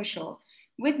media, for sure.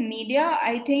 With media,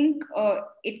 I think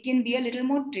it can be a little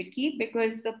more tricky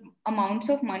because the amounts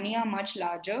of money are much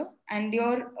larger, and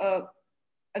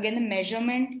again, the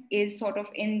measurement is sort of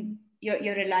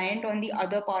you're reliant on the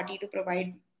other party to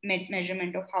provide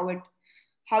measurement of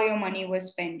how your money was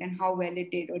spent and how well it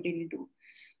did or didn't do.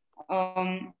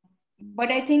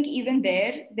 But I think even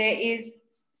there is,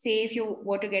 say, if you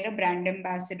were to get a brand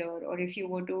ambassador, or if you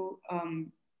were to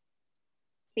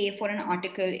pay for an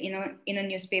article in a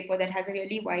newspaper that has a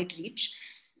really wide reach,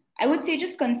 I would say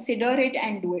just consider it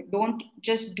and do it. Don't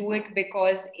just do it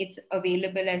because it's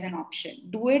available as an option.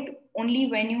 Do it only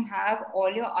when you have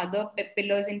all your other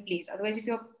pillars in place. Otherwise, if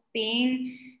you're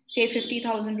paying, say,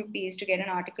 50,000 rupees to get an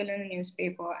article in a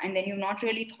newspaper, and then you've not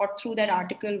really thought through that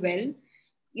article well,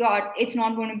 it's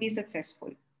not going to be successful.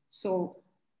 So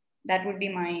that would be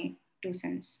my 2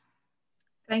 cents.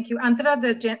 Thank you. Antara,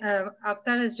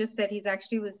 Avatar has just said he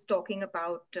actually was talking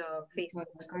about Facebook.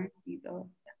 I can't see the...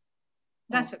 Yeah.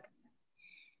 That's okay.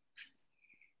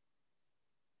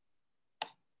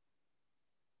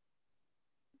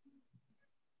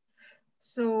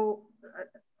 So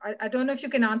I don't know if you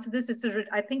can answer this.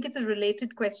 I think it's a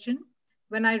related question.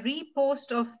 When I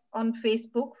repost on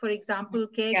Facebook, for example,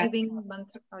 caregiving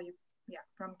mantra,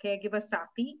 from caregiver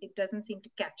Sati, it doesn't seem to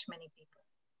catch many people.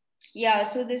 Yeah,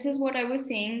 so this is what I was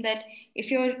saying, that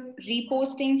if you're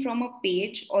reposting from a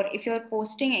page, or if you're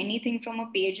posting anything from a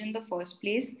page in the first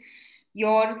place,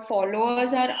 your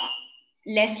followers are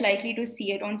less likely to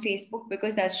see it on Facebook,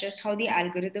 because that's just how the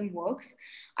algorithm works.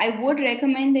 I would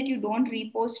recommend that you don't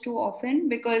repost too often,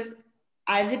 because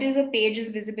as it is, a page's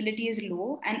visibility is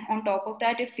low. And on top of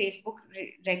that, if Facebook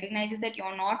recognizes that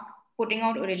you're not putting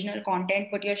out original content,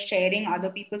 but you're sharing other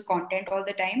people's content all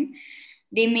the time,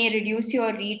 they may reduce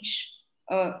your reach,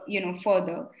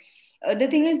 further. The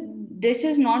thing is, this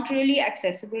is not really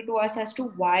accessible to us as to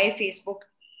why Facebook,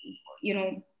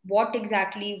 what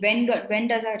exactly, when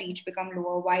does our reach become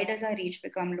lower? Why does our reach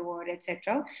become lower,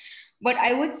 etc. But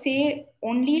I would say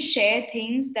only share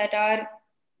things that are,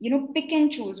 pick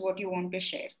and choose what you want to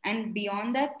share. And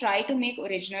beyond that, try to make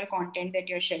original content that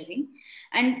you're sharing.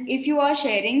 And if you are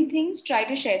sharing things, try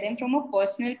to share them from a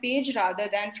personal page rather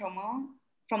than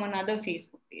from another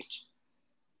Facebook page.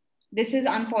 this is,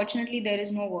 unfortunately, there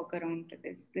is no workaround to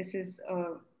this. This is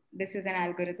an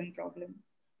algorithm problem.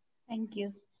 Thank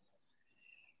you.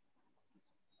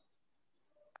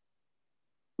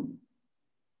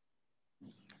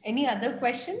 Any other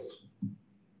questions?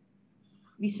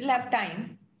 We still have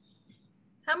time.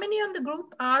 How many on the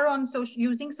group are on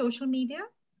using social media?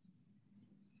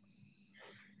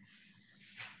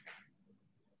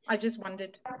 I just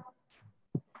wondered.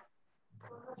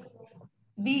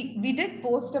 We did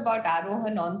post about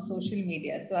Aarohan on social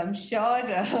media, so I'm sure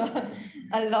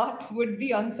a lot would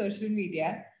be on social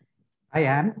media. I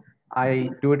am.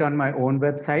 I do it on my own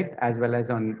website as well as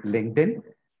on LinkedIn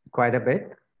quite a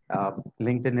bit.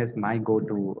 LinkedIn is my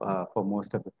go-to for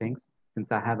most of the things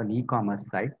since I have an e-commerce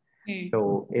site.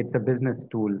 So it's a business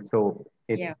tool, so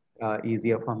it's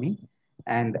easier for me.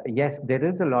 And yes, there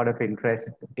is a lot of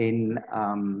interest in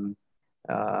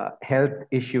health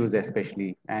issues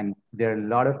especially. And there are a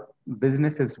lot of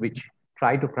businesses which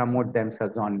try to promote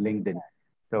themselves on LinkedIn.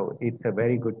 So it's a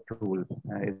very good tool,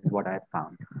 is what I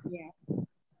found. Yeah.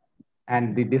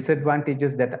 And the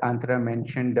disadvantages that Antara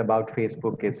mentioned about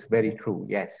Facebook is very true.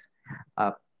 Yes,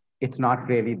 it's not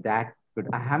really that good.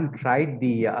 I haven't tried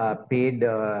the paid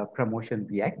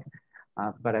promotions yet,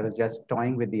 but I was just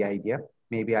toying with the idea.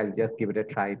 Maybe I'll just give it a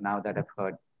try now that I've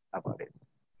heard about it.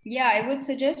 Yeah, I would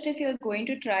suggest if you're going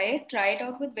to try it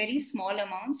out with very small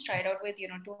amounts. Try it out with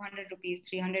 200 rupees,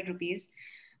 300 rupees,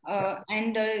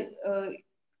 and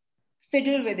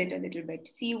fiddle with it a little bit.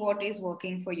 See what is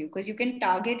working for you, because you can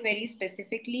target very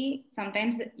specifically.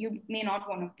 Sometimes you may not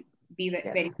want to be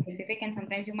very specific, and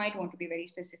sometimes you might want to be very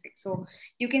specific. So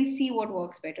you can see what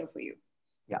works better for you.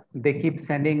 Yeah, they keep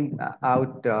sending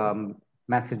out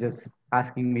messages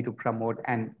asking me to promote,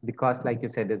 and the cost, like you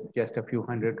said, is just a few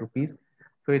hundred rupees.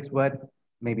 So it's worth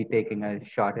maybe taking a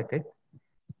shot at it.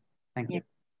 Thank you.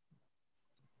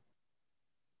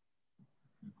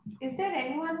 Is there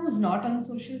anyone who's not on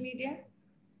social media?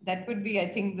 That would be, I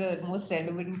think, the most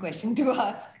relevant question to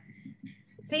ask.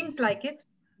 Seems like it.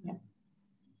 Yeah.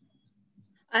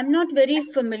 I'm not very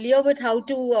familiar with how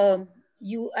to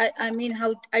I'm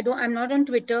not on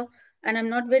Twitter, and I'm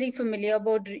not very familiar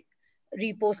about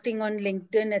reposting on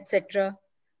LinkedIn, etc.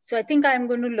 So I think I'm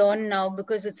going to learn now,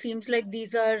 because it seems like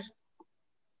these are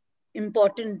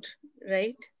important,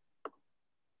 right?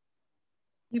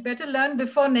 You better learn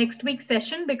before next week's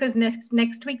session, because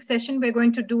next week's session, we're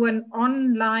going to do an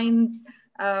online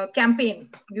campaign.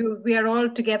 We are all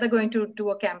together going to do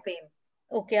a campaign.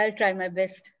 Okay, I'll try my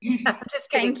best. Just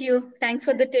kidding. Thank you. Thanks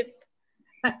for the tip.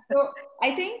 So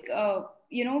I think,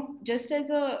 just as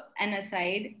an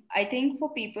aside, I think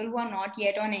for people who are not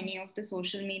yet on any of the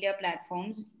social media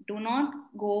platforms, do not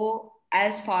go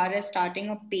as far as starting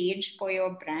a page for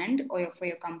your brand or for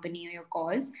your company or your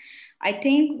cause. I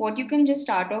think what you can just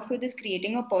start off with is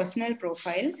creating a personal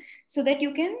profile so that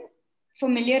you can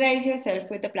familiarize yourself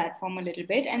with the platform a little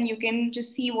bit, and you can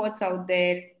just see what's out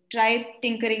there, try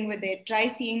tinkering with it, try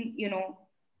seeing,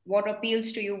 what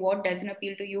appeals to you, what doesn't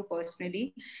appeal to you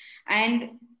personally.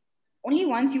 And only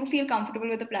once you feel comfortable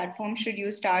with the platform should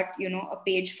you start, a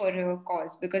page for a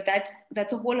cause, because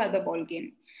that's a whole other ball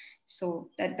game. So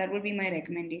that would be my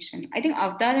recommendation. I think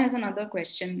Avtar has another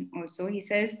question also. He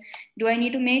says, do I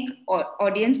need to make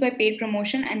audience by paid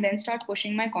promotion and then start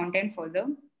pushing my content further?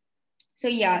 So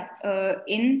yeah,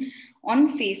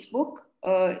 on Facebook,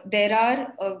 there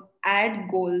are ad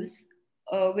goals,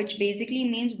 which basically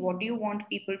means, what do you want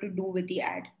people to do with the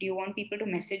ad? Do you want people to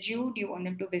message you? Do you want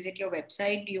them to visit your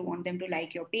website? Do you want them to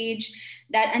like your page?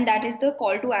 That is the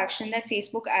call to action that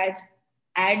Facebook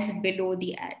adds below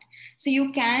the ad. So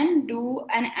you can do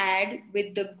an ad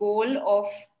with the goal of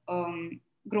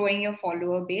growing your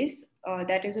follower base.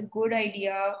 That is a good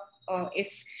idea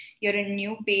if you're a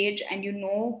new page and you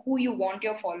know who you want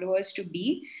your followers to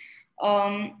be.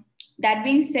 That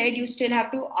being said, you still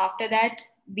have to, after that,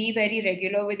 be very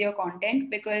regular with your content,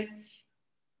 because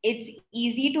it's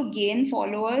easy to gain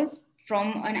followers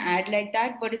from an ad like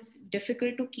that, but it's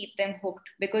difficult to keep them hooked,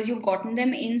 because you've gotten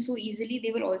them in so easily,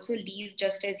 they will also leave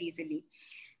just as easily.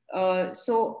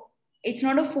 So it's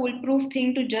not a foolproof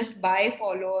thing to just buy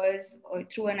followers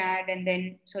through an ad and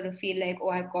then sort of feel like, oh,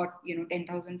 I've got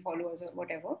 10,000 followers or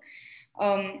whatever.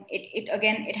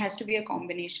 It has to be a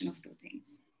combination of two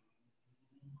things.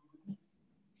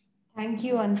 Thank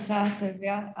you, Antara,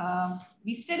 Sylvia.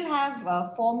 We still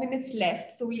have 4 minutes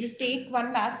left, so we'll take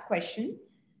one last question.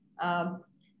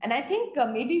 And I think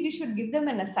maybe we should give them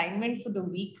an assignment for the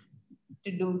week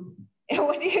to do.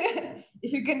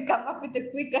 If you can come up with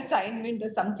a quick assignment or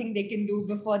something they can do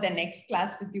before the next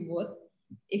class with you both,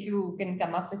 if you can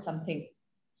come up with something.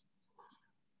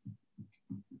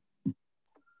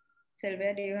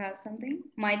 Sylvia, do you have something?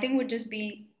 My thing would just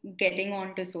be getting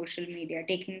onto social media,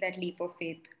 taking that leap of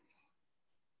faith.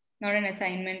 Not an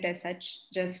assignment as such,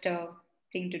 just a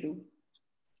thing to do.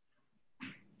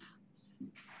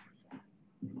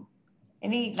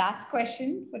 Any last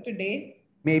question for today?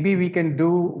 Maybe we can do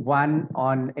one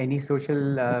on any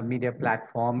social media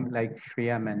platform like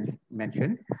Shreya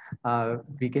mentioned.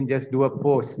 We can just do a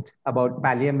post about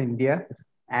Pallium India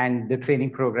and the training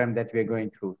program that we're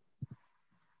going through,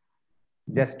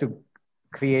 just to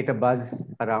create a buzz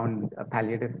around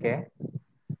palliative care.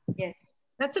 Yes.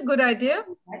 That's a good idea.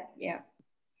 Yeah.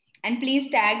 And please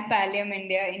tag Pallium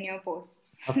India in your posts.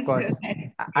 Of course.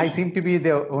 I seem to be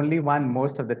the only one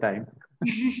most of the time.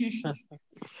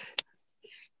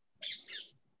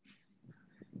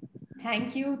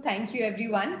 Thank you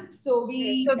everyone. So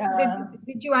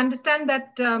did you understand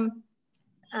that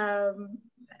a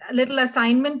little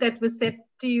assignment that was set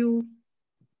to you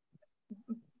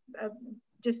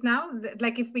just now?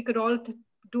 Like if we could all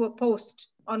do a post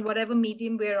on whatever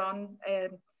medium we're on,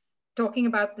 talking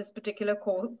about this particular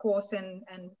course and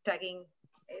tagging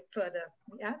it further.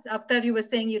 Yeah. After you were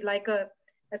saying you'd like a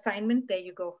assignment, there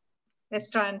you go. Let's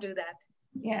try and do that.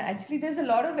 Yeah, actually, there's a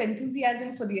lot of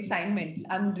enthusiasm for the assignment.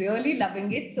 I'm really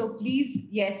loving it. So please,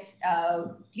 yes,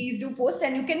 please do post,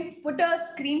 and you can put a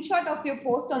screenshot of your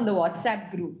post on the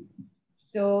WhatsApp group,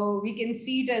 so we can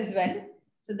see it as well.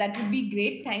 So that would be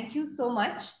great. Thank you so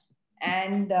much.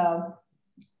 And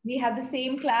we have the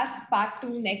same class part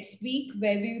 2 next week,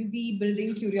 where we will be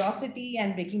building curiosity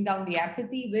and breaking down the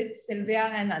apathy with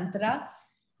Sylvia and Antara.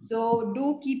 So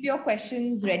do keep your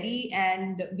questions ready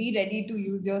and be ready to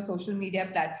use your social media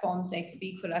platforms next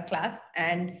week for our class.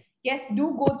 And yes,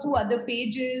 do go through other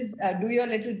pages, do your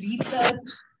little research.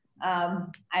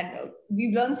 And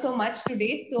we've learned so much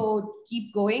today, so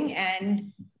keep going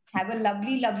and have a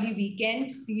lovely, lovely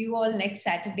weekend. See you all next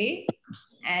Saturday.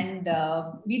 And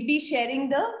we'll be sharing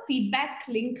the feedback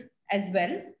link as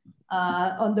well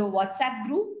on the WhatsApp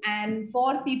group. And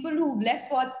for people who've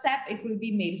left WhatsApp, it will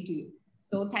be mailed to you.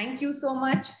 So thank you so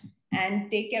much and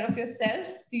take care of yourself.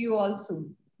 See you all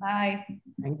soon. Bye.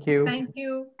 Thank you. Thank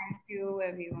you. Thank you,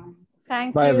 everyone.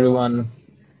 Thank Bye, you. everyone.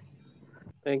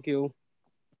 Thank you.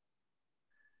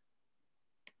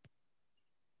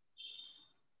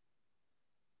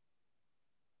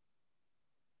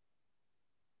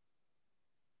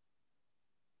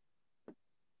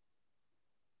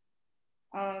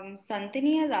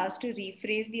 Santini has asked to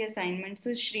rephrase the assignment.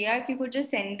 So Shreya, if you could just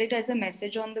send it as a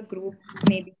message on the group,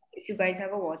 maybe if you guys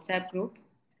have a WhatsApp group.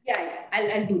 Yeah,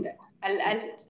 I'll do that. I'll